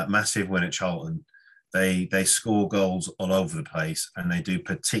 They had that massive win at Charlton. They score goals all over the place, and they do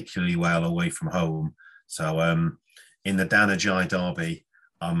particularly well away from home. So in the Danajai derby,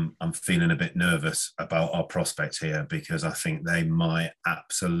 I'm feeling a bit nervous about our prospects here, because I think they might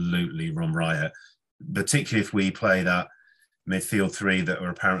absolutely run riot, particularly if we play that midfield 3 that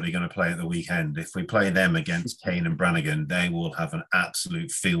we're apparently going to play at the weekend. If we play them against Kane and Brannigan, they will have an absolute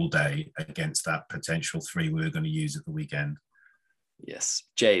field day against that potential 3 we're going to use at the weekend. Yes.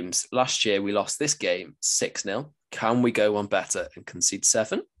 James, last year we lost this game 6-0. Can we go on better and concede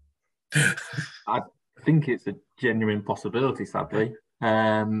 7? I think it's a genuine possibility, sadly.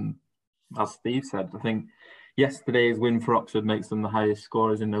 As Steve said, I think yesterday's win for Oxford makes them the highest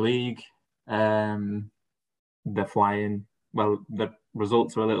scorers in the league. They're flying. Well, the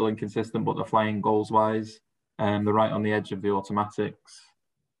results are a little inconsistent, but they're flying goals-wise. They're right on the edge of the automatics.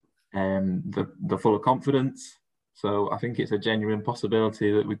 They're full of confidence. So I think it's a genuine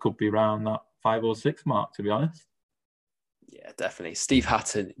possibility that we could be around that 5 or 6 mark, to be honest. Yeah, definitely. Steve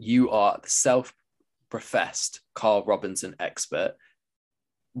Hatton, you are the self-professed Carl Robinson expert.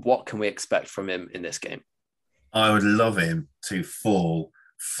 What can we expect from him in this game? I would love him to fall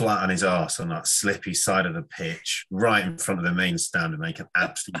flat on his arse on that slippy side of the pitch, right in front of the main stand, and make an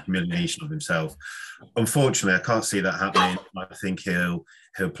absolute humiliation of himself. Unfortunately, I can't see that happening. I think he'll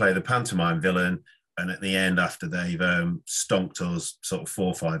play the pantomime villain, and at the end, after they've stonked us sort of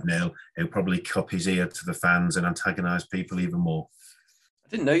 4-5-0, he'll probably cup his ear to the fans and antagonise people even more. I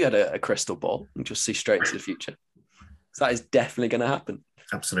didn't know you had a crystal ball and just see straight into the future. So that is definitely going to happen.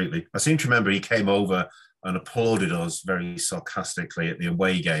 Absolutely. I seem to remember he came over and applauded us very sarcastically at the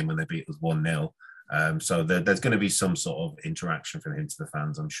away game when they beat us 1-0. So there's going to be some sort of interaction from him to the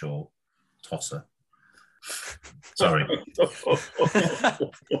fans, I'm sure. Tosser. Sorry.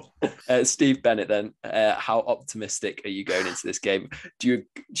 Steve Bennett, then, how optimistic are you going into this game? Do you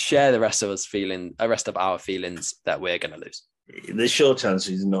share the rest of our feelings that we're going to lose? The short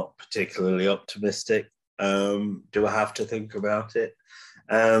answer is not particularly optimistic. Do I have to think about it?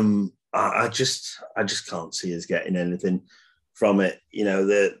 I just can't see us getting anything from it.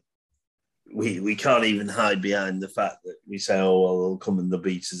 We can't even hide behind the fact that we say, oh, well, they'll come and they'll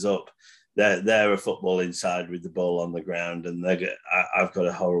beat us up. They're a football inside with the ball on the ground, and I've got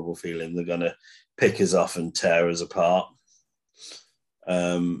a horrible feeling they're going to pick us off and tear us apart.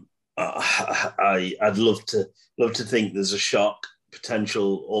 I'd love to think there's a shock,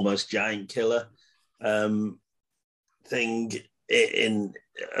 potential, almost giant killer thing in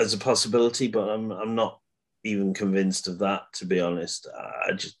as a possibility, but I'm not even convinced of that, to be honest.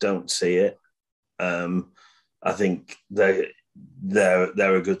 I just don't see it. I think they're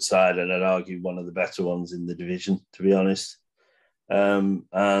a good side, and I'd argue one of the better ones in the division, to be honest. And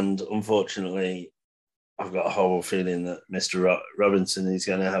unfortunately, I've got a horrible feeling that Mr. Robinson is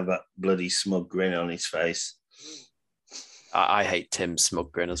going to have that bloody smug grin on his face. I hate Tim's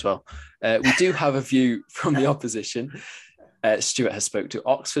smug grin as well. We do have a view from the opposition. Stuart has spoke to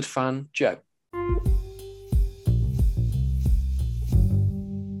Oxford fan Joe.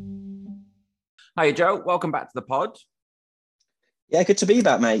 Hi, Joe. Welcome back to the pod. Yeah, good to be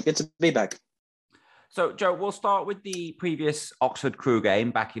back, mate. Good to be back. So, Joe, we'll start with the previous Oxford Crew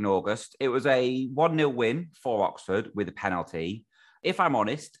game back in August. It was a 1-0 win for Oxford with a penalty. If I'm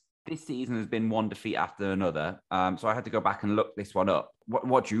honest, this season has been one defeat after another. So I had to go back and look this one up.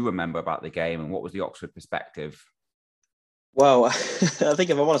 What do you remember about the game, and what was the Oxford perspective? Well, I think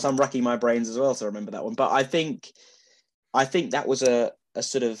if I'm honest, I'm racking my brains as well to remember that one. But I think that was a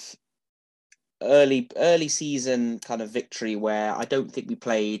sort of early season kind of victory where I don't think we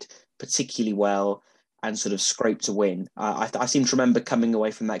played particularly well and sort of scraped a win. I seem to remember coming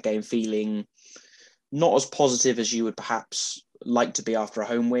away from that game feeling not as positive as you would perhaps like to be after a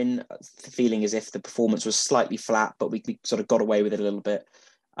home win, feeling as if the performance was slightly flat, but we sort of got away with it a little bit.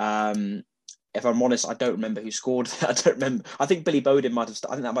 if I'm honest, I don't remember who scored. I don't remember. I think Billy Bowden might have.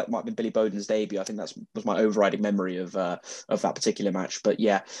 I think that might have been Billy Bowden's debut. I think was my overriding memory of that particular match. But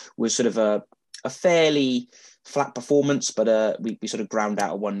yeah, was sort of a fairly flat performance, but we sort of ground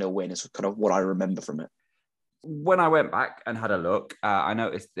out a 1-0 win. Is kind of what I remember from it. When I went back and had a look, I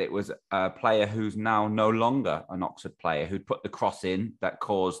noticed it was a player who's now no longer an Oxford player who'd put the cross in that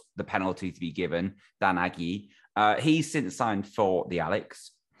caused the penalty to be given, Dan Aggie. He's since signed for the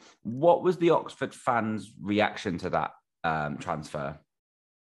Alex. What was the Oxford fans' reaction to that transfer?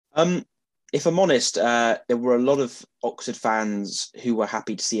 If I'm honest, there were a lot of Oxford fans who were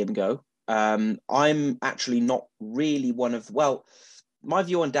happy to see him go. I'm actually not really one of... Well, my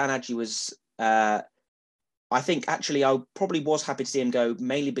view on Dan Aggie was... I think actually I probably was happy to see him go,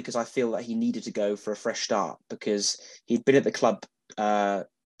 mainly because I feel that he needed to go for a fresh start, because he'd been at the club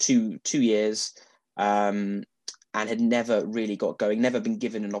 2 years and had never really got going, never been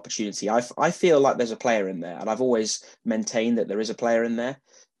given an opportunity. I feel like there's a player in there, and I've always maintained that there is a player in there.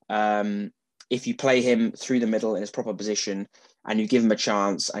 If you play him through the middle in his proper position and you give him a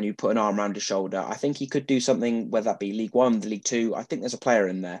chance and you put an arm around his shoulder, I think he could do something, whether that be League One, League Two. I think there's a player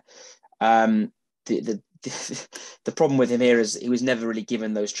in there. The problem with him here is he was never really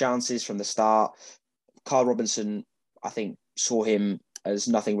given those chances from the start. Carl Robinson, I think, saw him as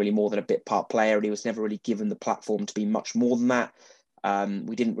nothing really more than a bit part player, and he was never really given the platform to be much more than that.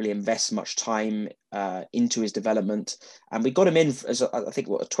 We didn't really invest much time into his development, and we got him in as I think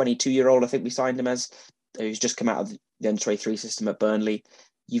a 22-year-old. I think we signed him as, who's just come out of the under-23 system at Burnley.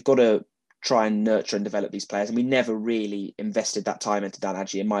 You've got to try and nurture and develop these players, and we never really invested that time into Dan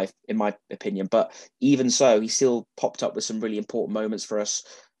Aggie, in my opinion. But even so, he still popped up with some really important moments for us.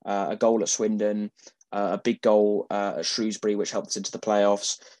 A goal at Swindon, a big goal at Shrewsbury, which helped us into the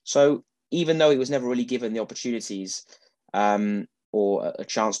playoffs. So even though he was never really given the opportunities or a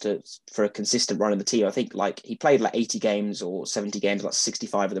chance for a consistent run in the team, I think like he played like 80 games or 70 games, like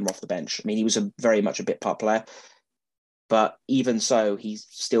 65 of them off the bench. I mean, he was very much a bit part player. But even so, he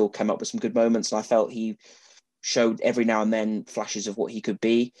still came up with some good moments, and I felt he showed every now and then flashes of what he could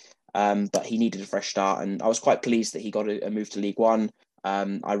be. But he needed a fresh start, and I was quite pleased that he got a move to League One.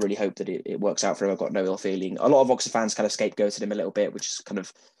 I really hope that it works out for him. I've got no ill feeling. A lot of Oxford fans kind of scapegoated him a little bit, which is kind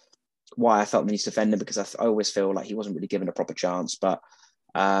of why I felt the need to defend him, because I always feel like he wasn't really given a proper chance. But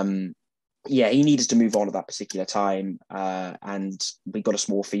yeah, he needed to move on at that particular time, and we got a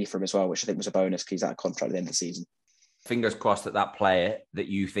small fee for him as well, which I think was a bonus because he's out of contract at the end of the season. Fingers crossed that player that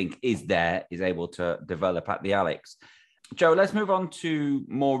you think is there is able to develop at the Alex. Joe, let's move on to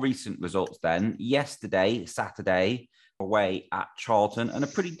more recent results then. Yesterday, Saturday, away at Charlton, and a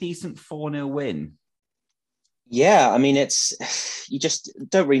pretty decent 4-0 win. Yeah, I mean, you just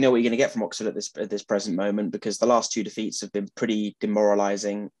don't really know what you're going to get from Oxford at this present moment, because the last 2 defeats have been pretty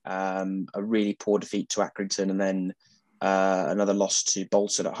demoralising. A really poor defeat to Accrington, and then another loss to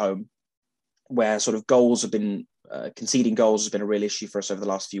Bolton at home, where sort of goals have been conceding goals has been a real issue for us over the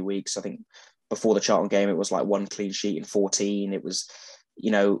last few weeks. I think before the Charlton game, it was like 1 clean sheet in 14. It was,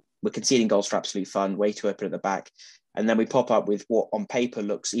 we're conceding goals for absolute fun, way too open at the back. And then we pop up with what on paper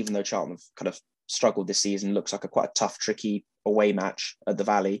looks, even though Charlton have kind of struggled this season, looks like quite a tough, tricky away match at the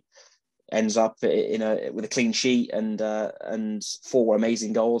Valley. Ends up with a clean sheet and 4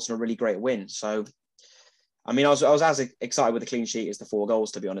 amazing goals and a really great win. So, I mean, I was as excited with the clean sheet as the 4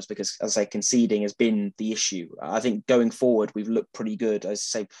 goals, to be honest, because, as I say, conceding has been the issue. I think going forward, we've looked pretty good. As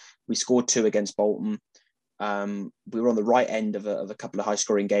I say, we scored 2 against Bolton. We were on the right end of a couple of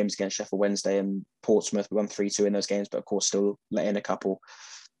high-scoring games against Sheffield Wednesday and Portsmouth. We won 3-2 in those games, but of course still let in a couple.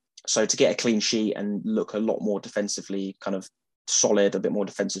 So to get a clean sheet and look a lot more defensively kind of solid, a bit more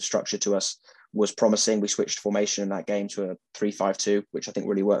defensive structure to us was promising. We switched formation in that game to a 3-5-2, which I think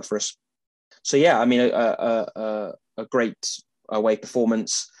really worked for us. So yeah, I mean, a great away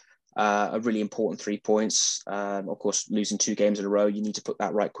performance, a really important 3 points. Of course, losing 2 games in a row, you need to put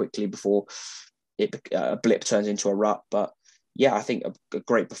that right quickly before a blip turns into a rut. But yeah, I think a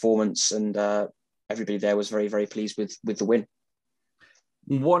great performance, and everybody there was very, very pleased with the win.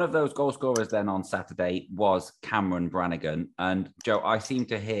 One of those goal scorers then on Saturday was Cameron Brannigan. And Joe, I seem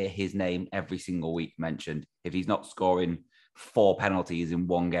to hear his name every single week mentioned. If he's not scoring 4 penalties in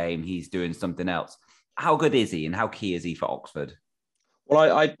 1 game, he's doing something else. How good is he, and how key is he for Oxford?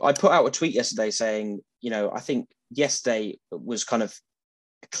 Well, I put out a tweet yesterday saying, I think yesterday was kind of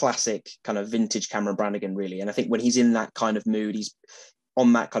a classic kind of vintage Cameron Brannigan, really. And I think when he's in that kind of mood, he's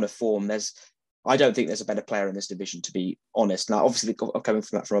on that kind of form, I don't think there's a better player in this division, to be honest. Now, obviously, I'm coming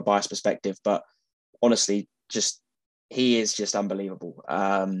from a biased perspective, but honestly, he is just unbelievable.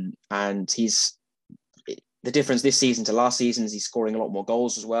 And the difference this season to last season is he's scoring a lot more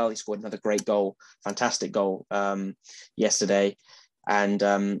goals as well. He scored another great goal, fantastic goal yesterday. And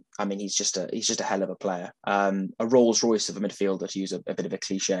I mean, he's just a hell of a player. A Rolls Royce of a midfielder, to use a bit of a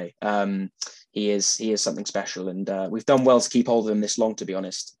cliche. He is something special, and we've done well to keep hold of him this long. To be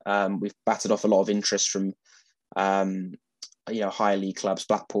honest, we've battered off a lot of interest from higher league clubs.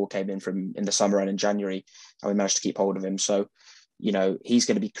 Blackpool came in the summer and in January, and we managed to keep hold of him. So, he's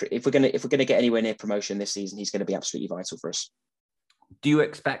going to be, if we're going to get anywhere near promotion this season, he's going to be absolutely vital for us. Do you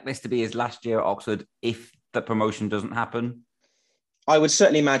expect this to be his last year at Oxford if the promotion doesn't happen? I would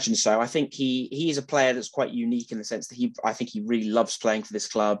certainly imagine so. I think he is a player that's quite unique in the sense that I think he really loves playing for this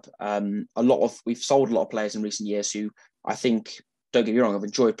club. We've sold a lot of players in recent years who I think, don't get me wrong, I've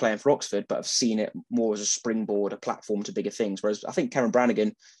enjoyed playing for Oxford, but I've seen it more as a springboard, a platform to bigger things. Whereas I think Cameron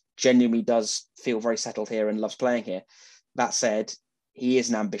Brannigan genuinely does feel very settled here and loves playing here. That said, he is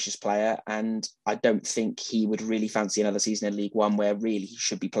an ambitious player, and I don't think he would really fancy another season in League One where really he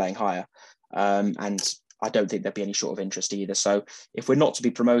should be playing higher. And I don't think there'd be any sort of interest either. So if we're not to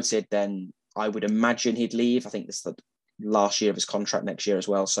be promoted, then I would imagine he'd leave. I think this is the last year of his contract next year as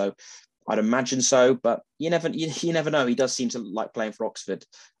well. So I'd imagine so, but you never know. He does seem to like playing for Oxford.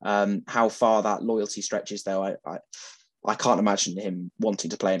 How far that loyalty stretches, though, I can't imagine him wanting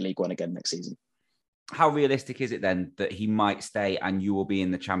to play in League One again next season. How realistic is it then that he might stay and you will be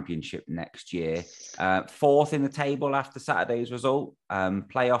in the Championship next year? Fourth in the table after Saturday's result,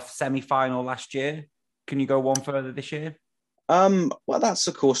 playoff semi-final last year. Can you go one further this year? Well, that's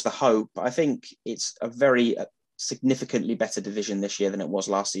of course the hope. I think it's a very significantly better division this year than it was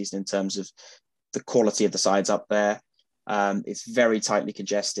last season in terms of the quality of the sides up there. It's very tightly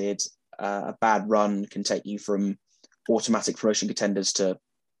congested. A bad run can take you from automatic promotion contenders to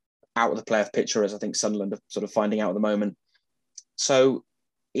out of the playoff picture, as I think Sunderland are sort of finding out at the moment. So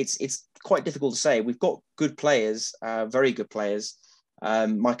it's quite difficult to say. We've got good players, very good players.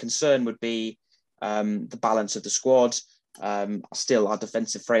 My concern would be the balance of the squad, still our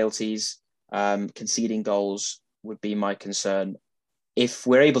defensive frailties, conceding goals would be my concern. If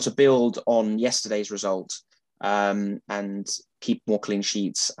we're able to build on yesterday's result and keep more clean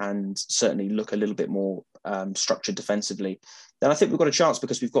sheets and certainly look a little bit more structured defensively, then I think we've got a chance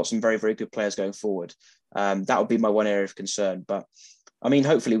because we've got some very, very good players going forward. That would be my one area of concern. But I mean,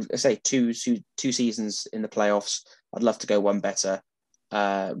 hopefully, I say two seasons in the playoffs. I'd love to go one better.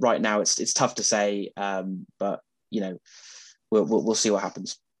 Right now, it's tough to say, but we'll see what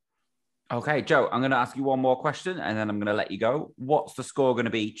happens. Okay, Joe, I'm going to ask you one more question, and then I'm going to let you go. What's the score going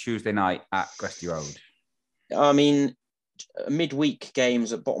to be Tuesday night at Gresty Road? I mean, midweek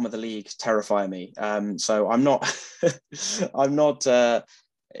games at bottom of the league terrify me. So I'm not. It's a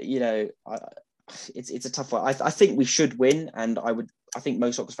tough one. I think we should win, and I think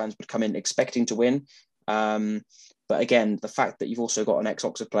most Oxford fans would come in expecting to win. But again, the fact that you've also got an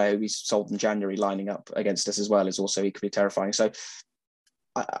ex-Oxford player who we sold in January lining up against us as well is also equally terrifying. So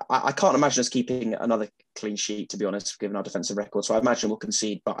I can't imagine us keeping another clean sheet, to be honest, given our defensive record. So I imagine we'll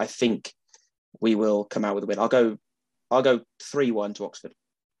concede, but I think we will come out with a win. I'll go 3-1 to Oxford.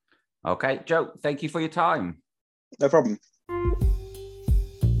 Okay, Joe, thank you for your time. No problem.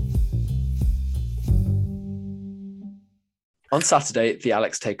 On Saturday, the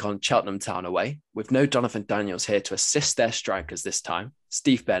Alex take on Cheltenham Town away. With no Donovan Daniels here to assist their strikers this time,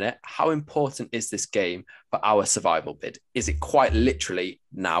 Steve Bennett, how important is this game for our survival bid? Is it quite literally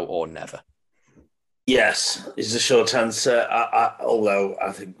now or never? Yes, is the short answer. Although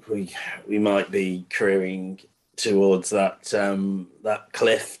I think we might be careering towards that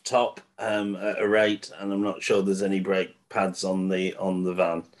cliff top at a rate, and I'm not sure there's any brake pads on the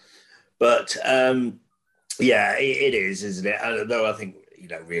van. But yeah, it is, isn't it? Although I think,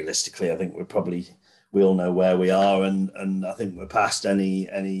 realistically, I think we all know where we are, and I think we're past any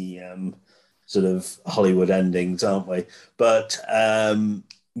sort of Hollywood endings, aren't we? But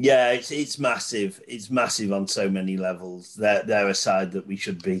yeah, it's massive. It's massive on so many levels. They're a side that we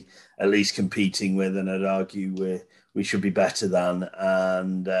should be at least competing with, and I'd argue we should be better than.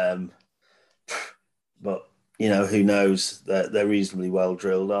 And but who knows? They're reasonably well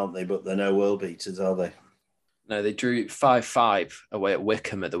drilled, aren't they? But they're no world beaters, are they? No, they drew 5-5 away at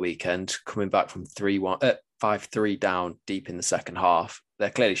Wickham at the weekend, coming back from 5-3 down deep in the second half. They're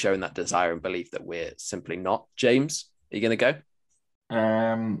clearly showing that desire and belief that we're simply not. James, are you going to go?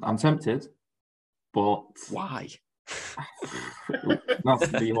 I'm tempted, but why? That's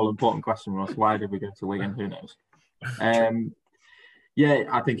the all-important question, Russ. Why did we go to Wigan? Who knows? Yeah,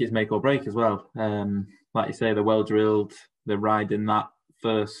 I think it's make or break as well. Like you say, they're well drilled. They're riding that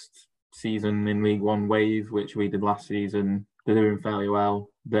first season in League One wave, which we did last season. They're doing fairly well.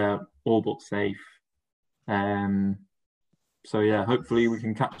 They're all but safe. So yeah, hopefully we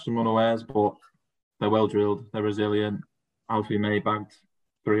can catch them unawares, but they're well drilled, they're resilient. Alfie May bagged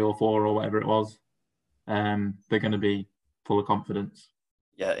 3 or 4 or whatever it was. They're going to be full of confidence.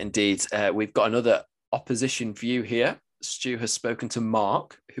 Yeah, indeed. We've got another opposition view here. Stu has spoken to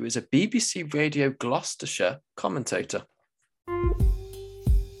Mark, who is a BBC Radio Gloucestershire commentator.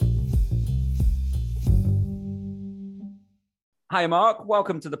 Hi, Mark.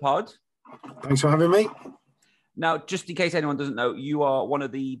 Welcome to the pod. Thanks for having me. Now, just in case anyone doesn't know, you are one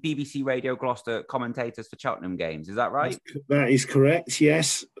of the BBC Radio Gloucester commentators for Cheltenham games. Is that right? That is correct,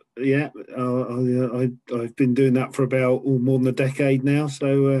 yes. Yeah, I've been doing that for about more than a decade now.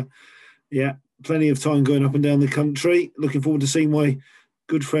 So, yeah, plenty of time going up and down the country. Looking forward to seeing my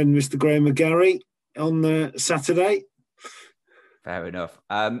good friend, Mr. Graham McGarry, on Saturday. Fair enough.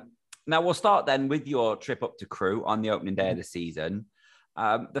 Now, we'll start then with your trip up to Crewe on the opening day of the season.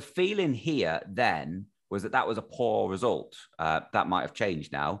 The feeling here then was that was a poor result. That might have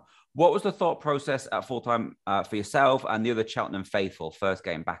changed now. What was the thought process at full-time for yourself and the other Cheltenham faithful first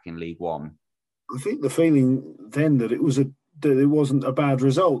game back in League One? I think the feeling then that it wasn't a bad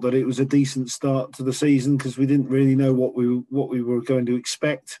result, that it was a decent start to the season, because we didn't really know what we were going to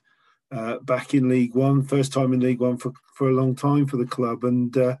expect back in League One. First time in League One for a long time for the club,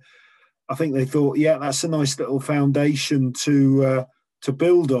 and I think they thought, yeah, that's a nice little foundation to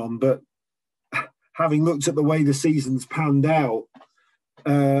build on. But having looked at the way the season's panned out,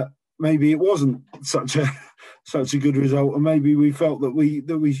 maybe it wasn't such a good result, and maybe we felt that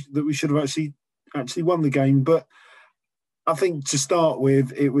we should have actually won the game. But I think to start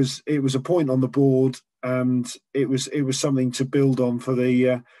with, it was a point on the board, and it was something to build on for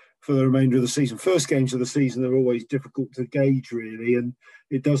the remainder of the season. First games of the season are always difficult to gauge, really, and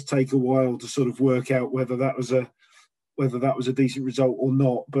it does take a while to sort of work out whether that was a decent result or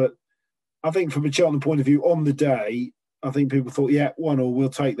not. But I think from a Cheltenham point of view, on the day, I think people thought, yeah, 1-1, we'll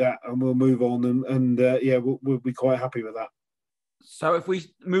take that and we'll move on, and we'll be quite happy with that. So if we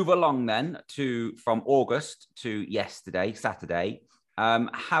move along then from August to yesterday, Saturday,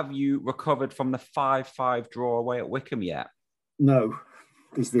 have you recovered from the 5-5 draw away at Wycombe yet? No,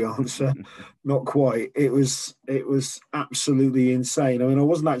 is the answer. Not quite. It was absolutely insane. I mean, I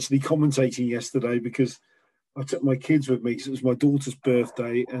wasn't actually commentating yesterday because I took my kids with me because it was my daughter's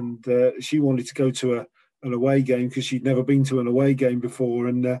birthday, and she wanted to go to an away game because she'd never been to an away game before,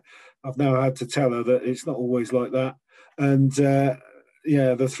 and I've now had to tell her that it's not always like that. And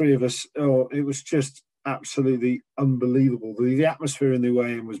the three of us, it was just absolutely unbelievable. The atmosphere in the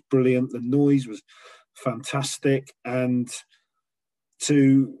away end was brilliant. The noise was fantastic, and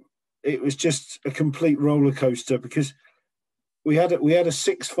it was just a complete roller coaster, because we had a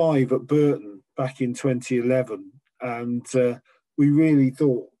 6-5 at Burton back in 2011, and we really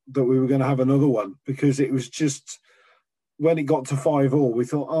thought that we were going to have another one, because it was just, when it got to 5-5, we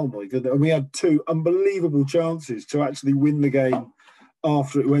thought, oh my goodness. And we had 2 unbelievable chances to actually win the game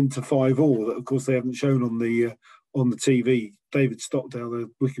after it went to 5-5 that, of course, they haven't shown on the TV. David Stockdale, the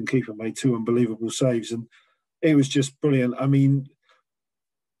Wycombe keeper, made 2 unbelievable saves, and it was just brilliant. I mean,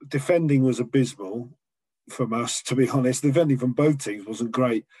 defending was abysmal from us, to be honest. Defending from both teams wasn't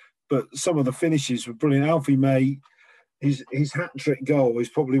great, but some of the finishes were brilliant. Alfie May, his hat-trick goal is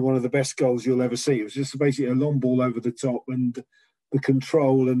probably one of the best goals you'll ever see. It was just basically a long ball over the top, and the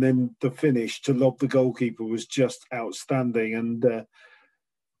control and then the finish to lob the goalkeeper was just outstanding. And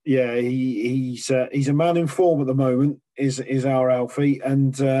he's a man in form at the moment, is our Alfie,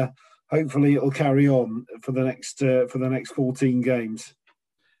 and hopefully it'll carry on for the next 14 games.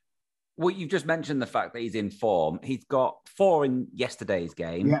 Well, you've just mentioned the fact that he's in form. He's got 4 in yesterday's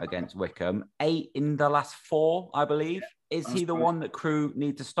game against Wycombe, 8 in the last 4, I believe. Is he the one that Crewe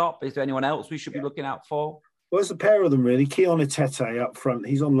need to stop? Is there anyone else we should be looking out for? Well, it's a pair of them, really. Keon Tete up front.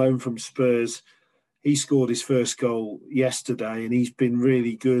 He's on loan from Spurs. He scored his first goal yesterday, and he's been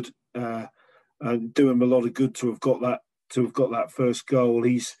really good, and doing him a lot of good to have got that first goal.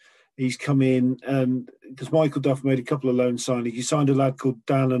 He's come in, and because Michael Duff made a couple of loan signings, he signed a lad called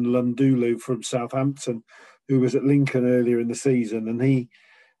Dan Lundulu from Southampton, who was at Lincoln earlier in the season, and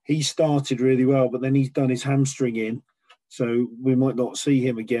he started really well, but then he's done his hamstring in, so we might not see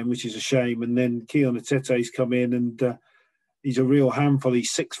him again, which is a shame. And then Keon Tete's come in, and he's a real handful.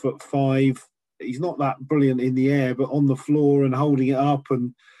 He's 6'5". He's not that brilliant in the air, but on the floor and holding it up,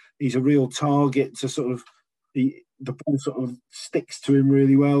 and he's a real target to sort of the ball sort of sticks to him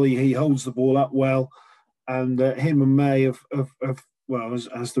really well. He holds the ball up well, and him and May have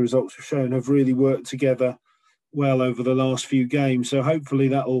as the results have shown, have really worked together well over the last few games. So hopefully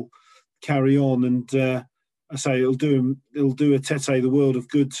that'll carry on, and I say it'll do Tete the world of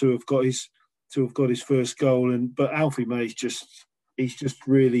good to have got his to have got his first goal. But Alfie May's he's just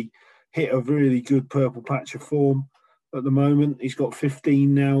really hit a really good purple patch of form at the moment. He's got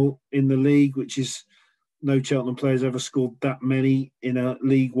 15 now in the league, which is no Cheltenham players ever scored that many in a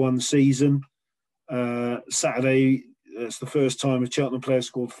League One season. Saturday, it's the first time a Cheltenham player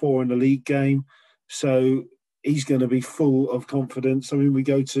scored 4 in a league game. So he's going to be full of confidence. I mean, we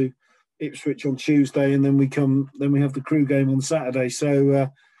go to Ipswich on Tuesday, and then we have the Crewe game on Saturday. So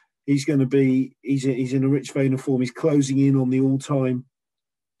he's in a rich vein of form. He's closing in on the all-time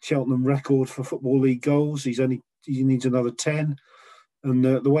Cheltenham record for Football League goals. He needs another 10, and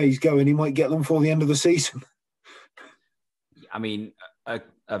the way he's going, he might get them before the end of the season. I mean,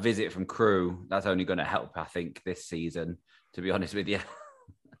 a visit from Crewe, that's only going to help, I think, this season, to be honest with you.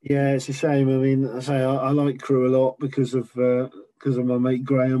 Yeah, it's a shame. I mean, I like Crewe a lot because of my mate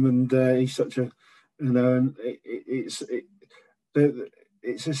Graham, and he's such a, and it's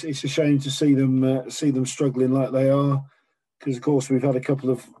a shame to see them struggling like they are, because of course we've had a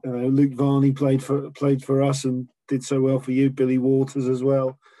couple of Luke Varney played for us and did so well for you. Billy Waters as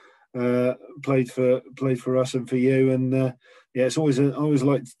well played for us and for you, and it's always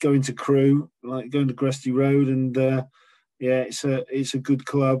like going to Crewe, like going to Gresty Road, and it's a good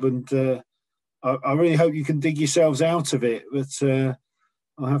club, and I really hope you can dig yourselves out of it. But I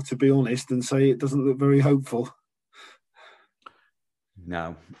have to be honest and say it doesn't look very hopeful.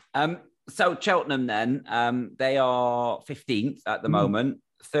 No. So Cheltenham then, they are 15th at the moment,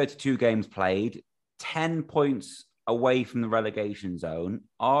 32 games played, 10 points away from the relegation zone.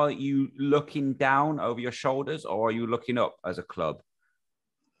 Are you looking down over your shoulders, or are you looking up as a club?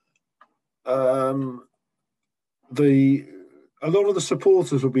 A lot of the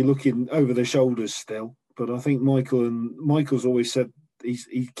supporters will be looking over their shoulders still, but I think Michael's always said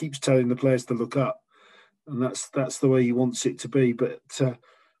he keeps telling the players to look up, and that's the way he wants it to be. But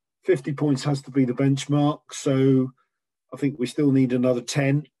 50 points has to be the benchmark, so I think we still need another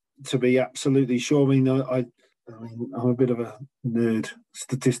 10 to be absolutely sure. I mean, I'm a bit of a nerd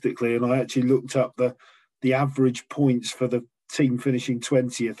statistically, and I actually looked up the average points for the team finishing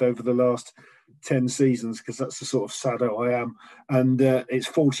 20th over the last 10 seasons, because that's the sort of sado I am, and it's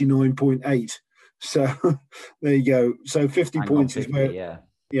 49.8. So there you go. So 50 points is where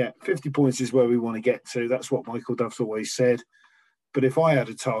 50 points is where we want to get to. That's what Michael Duff's always said. But if I had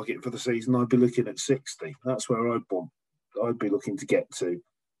a target for the season, I'd be looking at 60. That's where I'd be looking to get to.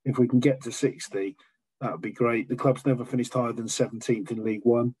 If we can get to 60, that would be great. The club's never finished higher than 17th in League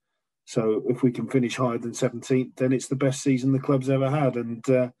One. So if we can finish higher than 17th, then it's the best season the club's ever had. And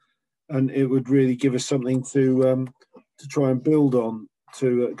it would really give us something to try and build on.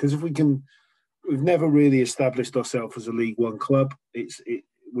 Because if we can, we've never really established ourselves as a League One club.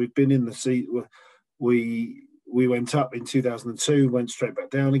 We've been in the seat. We went up in 2002, went straight back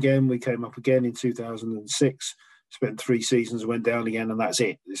down again. We came up again in 2006, spent 3 seasons, went down again, and that's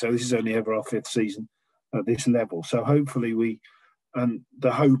it. So this is only ever our 5th season at this level. So hopefully and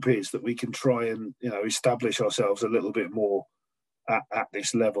the hope is that we can try and establish ourselves a little bit more at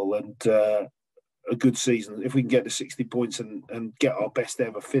this level, and a good season. If we can get to 60 points and get our best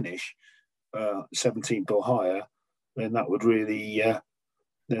ever finish, 17th or higher, then that would really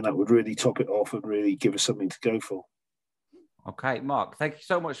top it off and really give us something to go for. Okay, Mark, thank you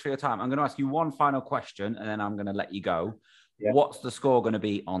so much for your time. I'm going to ask you one final question, and then I'm going to let you go. Yeah. What's the score going to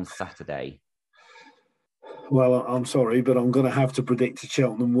be on Saturday? Well, I'm sorry, but I'm going to have to predict a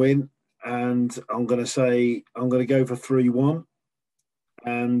Cheltenham win, and I'm going to go for 3-1.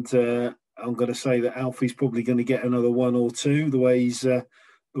 And I'm going to say that Alfie's probably going to get another 1 or 2 the way he's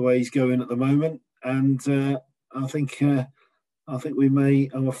going at the moment. And I think we may,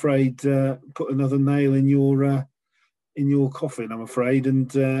 I'm afraid, put another nail in your coffin, I'm afraid, and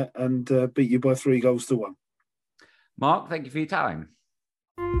beat you by 3-1. Mark, thank you for your time.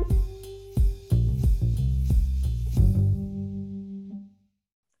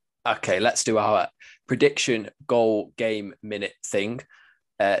 Okay, let's do our prediction goal game minute thing.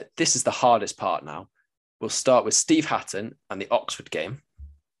 This is the hardest part now. We'll start with Steve Hatton and the Oxford game.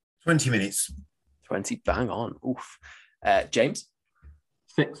 20 minutes. 20, bang on. Oof. James?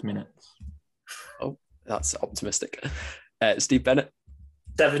 6 minutes. Oh, that's optimistic. Steve Bennett?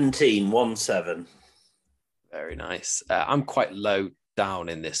 17. Very nice. I'm quite low down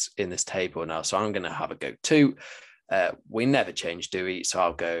in this table now, so I'm going to have a go too. We never change, do we? So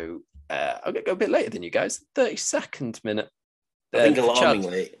I'll go a bit later than you guys. 32nd minute. I think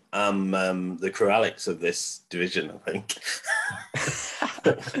alarmingly, the Crewe Alex of this division, I think.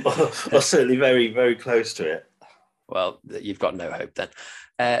 or certainly very, very close to it. Well, you've got no hope then.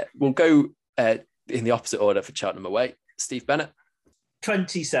 We'll go in the opposite order for Cheltenham away. Steve Bennett.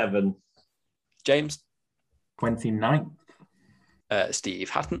 27. James? 29th. Steve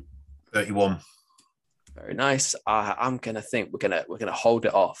Hatton? 31. Very nice. I'm gonna think we're gonna hold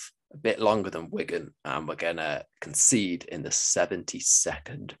it off a bit longer than Wigan, and we're gonna concede in the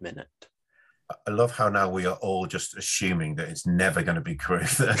 72nd minute. I love how now we are all just assuming that it's never going to be Crewe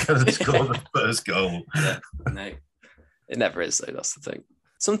that are going to score the first goal. Yeah, no, it never is, though. That's the thing.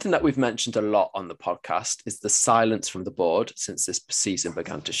 Something that we've mentioned a lot on the podcast is the silence from the board since this season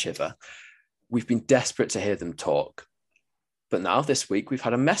began to shiver. We've been desperate to hear them talk. But now, this week, we've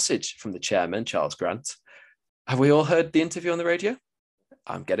had a message from the chairman, Charles Grant. Have we all heard the interview on the radio?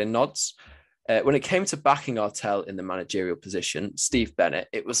 I'm getting nods. When it came to backing Artell in the managerial position, Steve Bennett,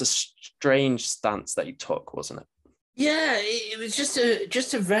 it was a strange stance that he took, wasn't it? Yeah, it was just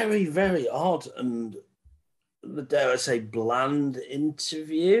a very, very odd and, dare I say, bland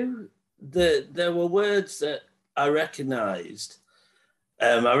interview. There were words that I recognised.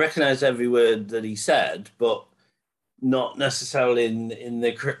 I recognised every word that he said, but not necessarily in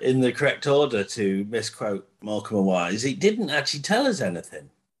the correct order, to misquote Morecambe and Wise. He didn't actually tell us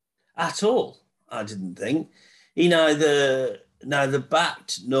anything at all. I didn't think he neither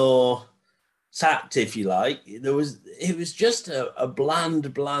backed nor sacked, if you like. It was just a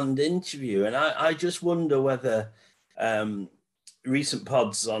bland interview, and I just wonder whether recent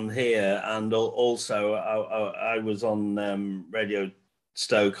pods on here, and also I was on Radio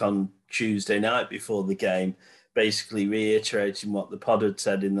Stoke on Tuesday night before the game, basically reiterating what the pod had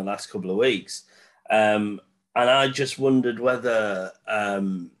said in the last couple of weeks, and I just wondered whether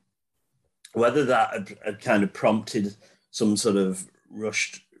that had kind of prompted some sort of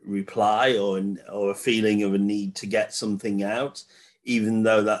rushed reply or a feeling of a need to get something out, even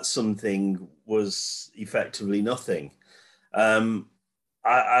though that something was effectively nothing.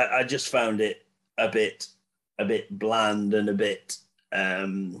 I just found it a bit bland and a bit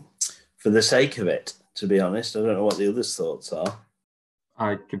for the sake of it, to be honest. I don't know what the others' thoughts are.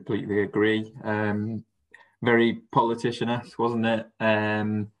 I completely agree. Very politician-esque, wasn't it?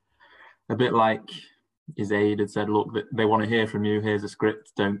 A bit like his aide had said, look, they want to hear from you. Here's a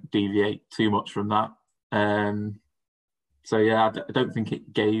script. Don't deviate too much from that. So, yeah, I don't think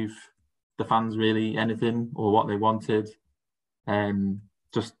it gave the fans really anything or what they wanted.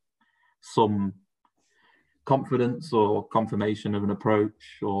 Just some confidence or confirmation of an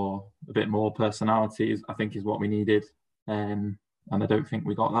approach or a bit more personality, I think, is what we needed. And I don't think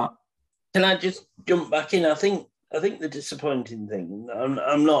we got that. Can I just jump back in? I think the disappointing thing,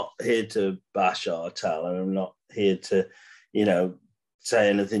 I'm not here to bash Artell, and I'm not here to, say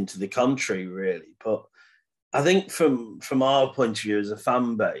anything to the contrary, really. But I think from our point of view as a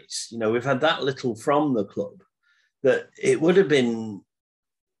fan base, we've had that little from the club that it would have been,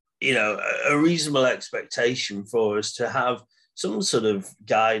 a reasonable expectation for us to have some sort of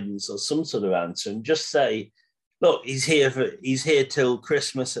guidance or some sort of answer, and just say, look, he's here till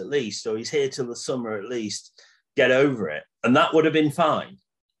Christmas at least, or he's here till the summer at least. Get over it. And that would have been fine.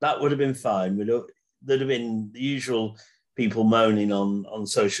 There'd have been the usual people moaning on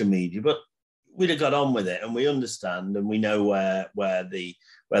social media, but we'd have got on with it, and we understand and we know where the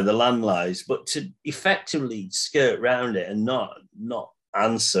land lies. But to effectively skirt around it and not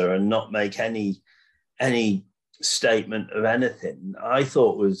answer and not make any statement of anything, I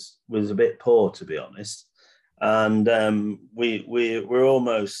thought was a bit poor, to be honest. And we're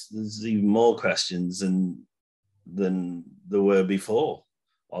almost, there's even more questions than there were before,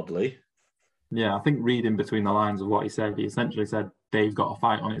 oddly. Yeah, I think reading between the lines of what he said, he essentially said Dave's got a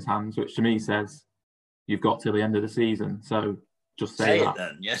fight on his hands, which to me says you've got till the end of the season. So just say that. It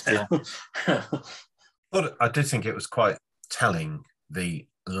then, yeah. But I did think it was quite telling, the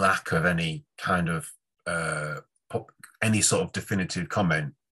lack of any kind of any sort of definitive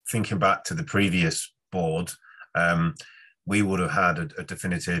comment. Thinking back to the previous board, we would have had a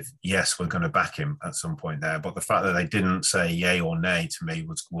definitive, yes, we're going to back him at some point there. But the fact that they didn't say yay or nay to me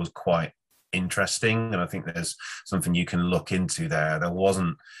was quite interesting. And I think there's something you can look into there. There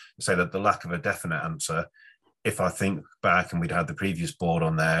wasn't, say, that the lack of a definite answer. If I think back and we'd had the previous board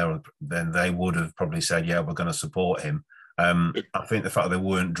on there, then they would have probably said, yeah, we're going to support him. I think the fact that they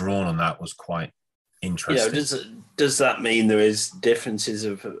weren't drawn on that was quite interesting. Does that mean there is differences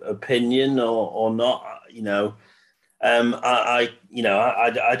of opinion or not? I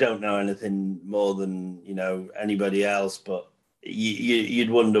don't know anything more than anybody else, but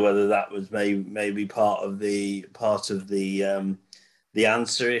you'd wonder whether that was maybe part of the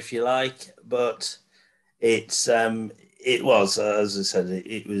answer, if you like. But it was, as I said,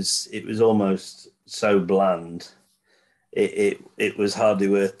 it was almost so bland. It was hardly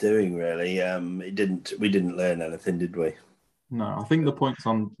worth doing, really. We didn't learn anything, did we? No, I think the points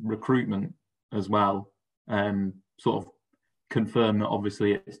on recruitment as well. Sort of confirm that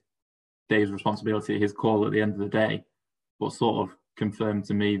obviously it's Dave's responsibility, his call at the end of the day, but sort of confirmed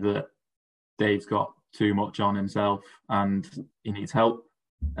to me that Dave's got too much on himself and he needs help.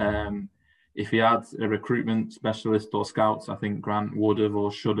 If he had a recruitment specialist or scouts, I think Grant would have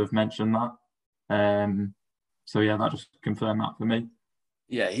or should have mentioned that. So yeah, that just confirmed that for me.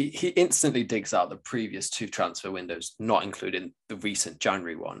 Yeah, he instantly digs out the previous 2 transfer windows, not including the recent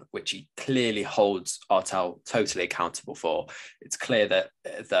January one, which he clearly holds Artell totally accountable for. It's clear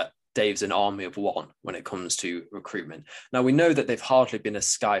that Dave's an army of one when it comes to recruitment. Now, we know that they've hardly been a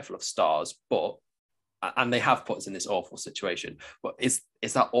sky full of stars, and they have put us in this awful situation. But is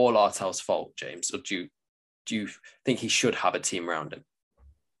that all Artell's fault, James? Or do you think he should have a team around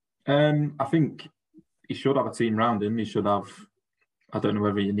him? I think he should have a team around him. He should have, I don't know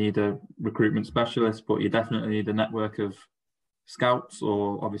whether you need a recruitment specialist, but you definitely need a network of scouts,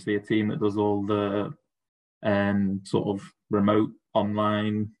 or obviously a team that does all the sort of remote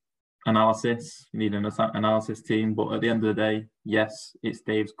online analysis. You need an analysis team, but at the end of the day, yes, it's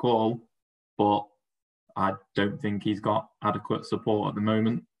Dave's call, but I don't think he's got adequate support at the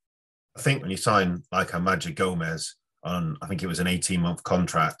moment. I think when you sign like a Magic Gomez on, I think it was an 18-month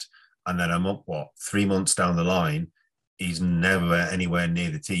contract, and then 3 months down the line, he's never anywhere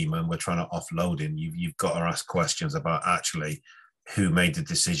near the team, and we're trying to offload him. You've got to ask questions about actually who made the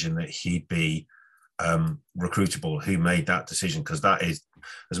decision that he'd be recruitable, who made that decision, because that is,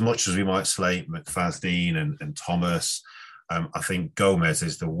 as much as we might slate McFadden and Thomas, I think Gomez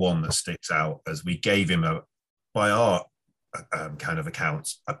is the one that sticks out, as we gave him, by our kind of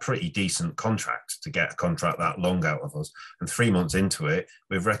accounts, a pretty decent contract to get a contract that long out of us. And 3 months into it,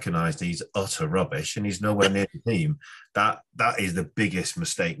 we've recognised he's utter rubbish and he's nowhere near the team. That is the biggest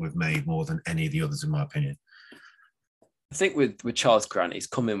mistake we've made, more than any of the others, in my opinion. I think with Charles Grant, he's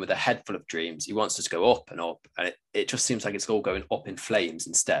come in with a head full of dreams. He wants us to go up and up, and it just seems like it's all going up in flames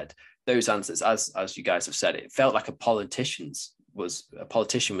instead. Those answers, as you guys have said, it felt like a politician was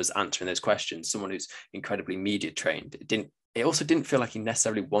answering those questions, someone who's incredibly media trained. It also didn't feel like he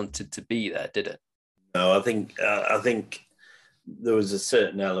necessarily wanted to be there, did it? No, I think there was a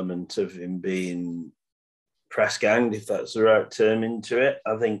certain element of him being press ganged, if that's the right term, into it.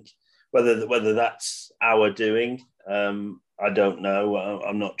 I think whether that's our doing, I don't know.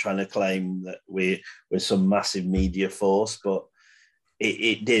 I'm not trying to claim that we're some massive media force, but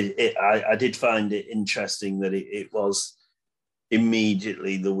I did find it interesting that it was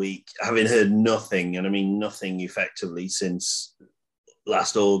immediately the week, having heard nothing, and I mean nothing effectively since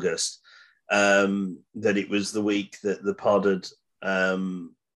last August, that it was the week that the pod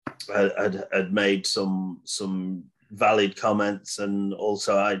had made some valid comments, and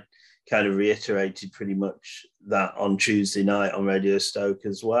also I kind of reiterated pretty much that on Tuesday night on Radio Stoke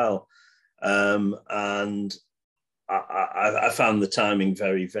as well. And I found the timing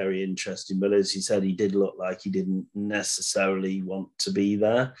very, very interesting. But as you said, he did look like he didn't necessarily want to be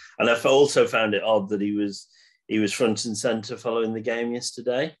there. And I also found it odd that he was front and centre following the game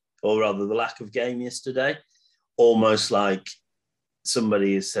yesterday, or rather the lack of game yesterday. Almost like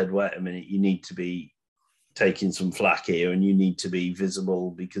somebody has said, wait a minute, you need to be taking some flack here and you need to be visible,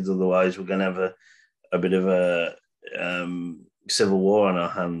 because otherwise we're going to have a bit of a civil war on our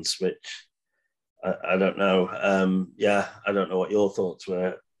hands, which I don't know. I don't know what your thoughts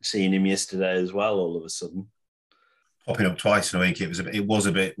were seeing him yesterday as well, all of a sudden. Popping up twice in a week, it was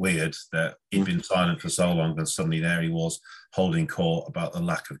a bit weird that he'd been silent for so long and suddenly there he was holding court about the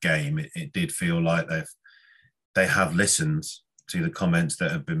lack of game. It did feel like they have listened to the comments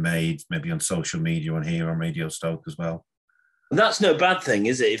that have been made, maybe on social media, on here, on Radio Stoke as well. And that's no bad thing,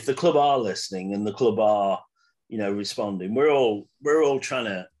 is it? If the club are listening and the club are, responding, we're all trying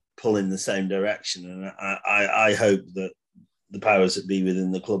to pull in the same direction. And I hope that the powers that be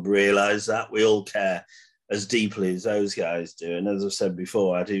within the club realise that. We all care as deeply as those guys do. And as I've said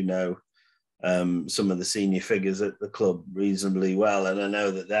before, I do know some of the senior figures at the club reasonably well. And I know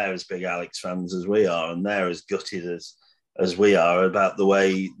that they're as big Alex fans as we are, and they're as gutted as we are about the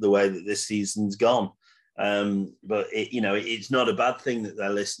way that this season's gone. But it's not a bad thing that they're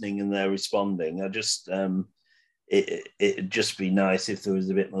listening and they're responding. I just it'd just be nice if there was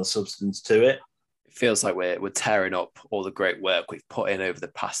a bit more substance to it. It feels like we're tearing up all the great work we've put in over the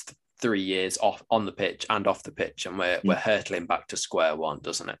past 3 years on the pitch and off the pitch, and we're hurtling back to square one,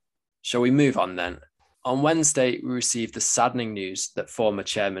 doesn't it? Shall we move on then? On Wednesday, we received the saddening news that former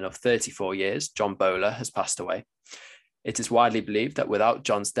chairman of 34 years, John Bowler, has passed away. It is widely believed that without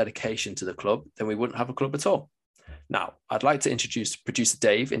John's dedication to the club, then we wouldn't have a club at all. Now, I'd like to introduce producer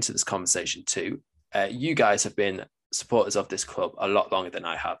Dave into this conversation too. You guys have been supporters of this club a lot longer than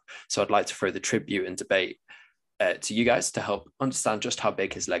I have. So I'd like to throw the tribute and debate to you guys to help understand just how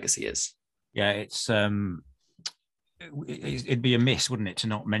big his legacy is. Yeah, it'd be a miss, wouldn't it, to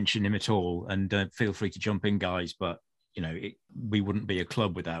not mention him at all? And feel free to jump in, guys. But we wouldn't be a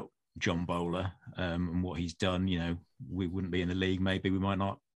club without John Bowler and what he's done. We wouldn't be in the league. Maybe we might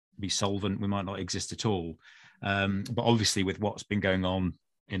not be solvent. We might not exist at all. But obviously, with what's been going on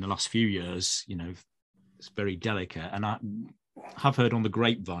in the last few years, it's very delicate. And I have heard on the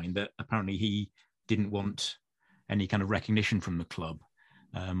grapevine that apparently he didn't want any kind of recognition from the club.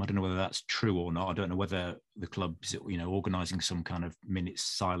 I don't know whether that's true or not. I don't know whether the club's, organising some kind of minutes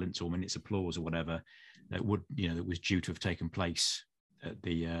silence or minutes applause or whatever that that was due to have taken place at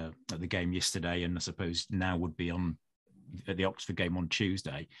the game yesterday, and I suppose now would be on at the Oxford game on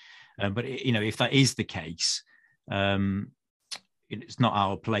Tuesday. But if that is the case, it's not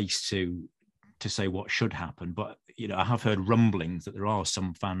our place to say what should happen. But I have heard rumblings that there are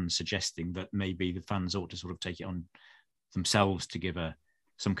some fans suggesting that maybe the fans ought to sort of take it on themselves to give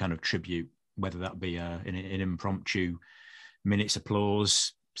some kind of tribute, whether that be an impromptu minutes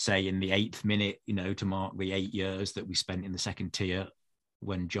applause, say in the 8th minute, to mark the 8 years that we spent in the second tier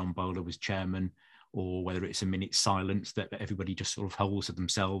when John Bowler was chairman, or whether it's a minute silence that everybody just sort of holds to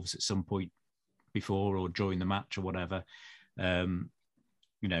themselves at some point before or during the match or whatever.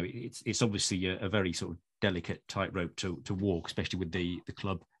 It's obviously a very sort of delicate tightrope to walk, especially with the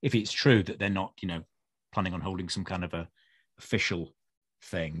club. If it's true that they're not, planning on holding some kind of a official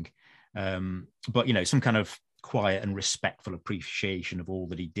thing, but some kind of quiet and respectful appreciation of all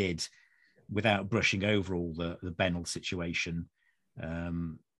that he did, without brushing over all the Bennell situation,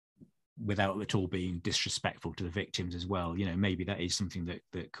 without it all being disrespectful to the victims as well. Maybe that is something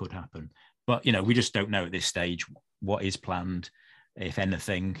that could happen, but we just don't know at this stage what is planned, if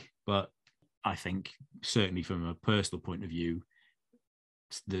anything. But I think certainly from a personal point of view,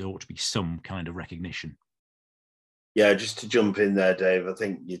 there ought to be some kind of recognition. Yeah, just to jump in there, Dave, I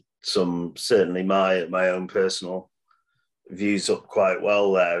think certainly my own personal views up quite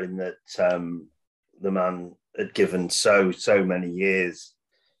well there, in that the man had given so many years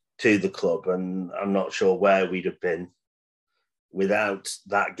to the club, and I'm not sure where we'd have been without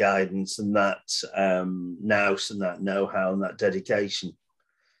that guidance and that nous and that know-how and that dedication.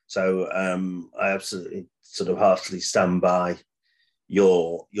 So I absolutely sort of heartily stand by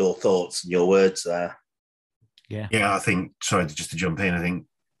your thoughts and your words there. Yeah, I think, sorry, just to jump in, I think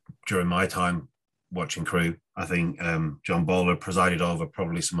during my time watching Crewe, I think John Bowler presided over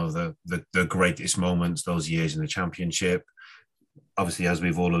probably some of the greatest moments those years in the Championship. Obviously, as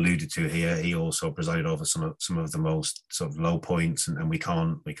we've all alluded to here, he also presided over some of the most sort of low points, and we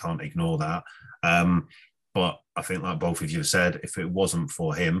can't ignore that. But I think, like both of you have said, if it wasn't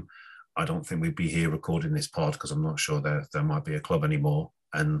for him, I don't think we'd be here recording this pod, because I'm not sure there might be a club anymore.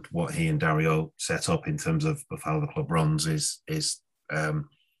 And what he and Dario set up in terms of how the club runs is kind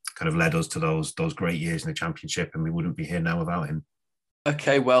of led us to those great years in the Championship, and we wouldn't be here now without him.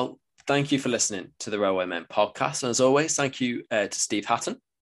 Okay, well, thank you for listening to the Railway Men podcast. And as always, thank you to Steve Hatton.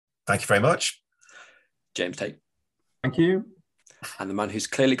 Thank you very much. James Tate. Thank you. And the man who's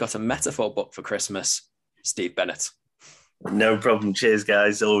clearly got a metaphor book for Christmas, Steve Bennett. No problem. Cheers,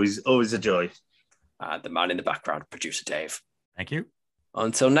 guys. Always a joy. And the man in the background, producer Dave. Thank you.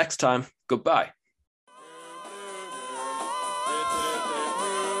 Until next time, goodbye.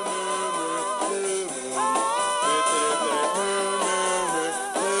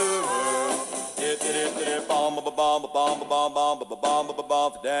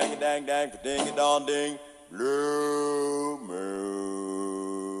 Dang dang dang ding dong ding blue moon.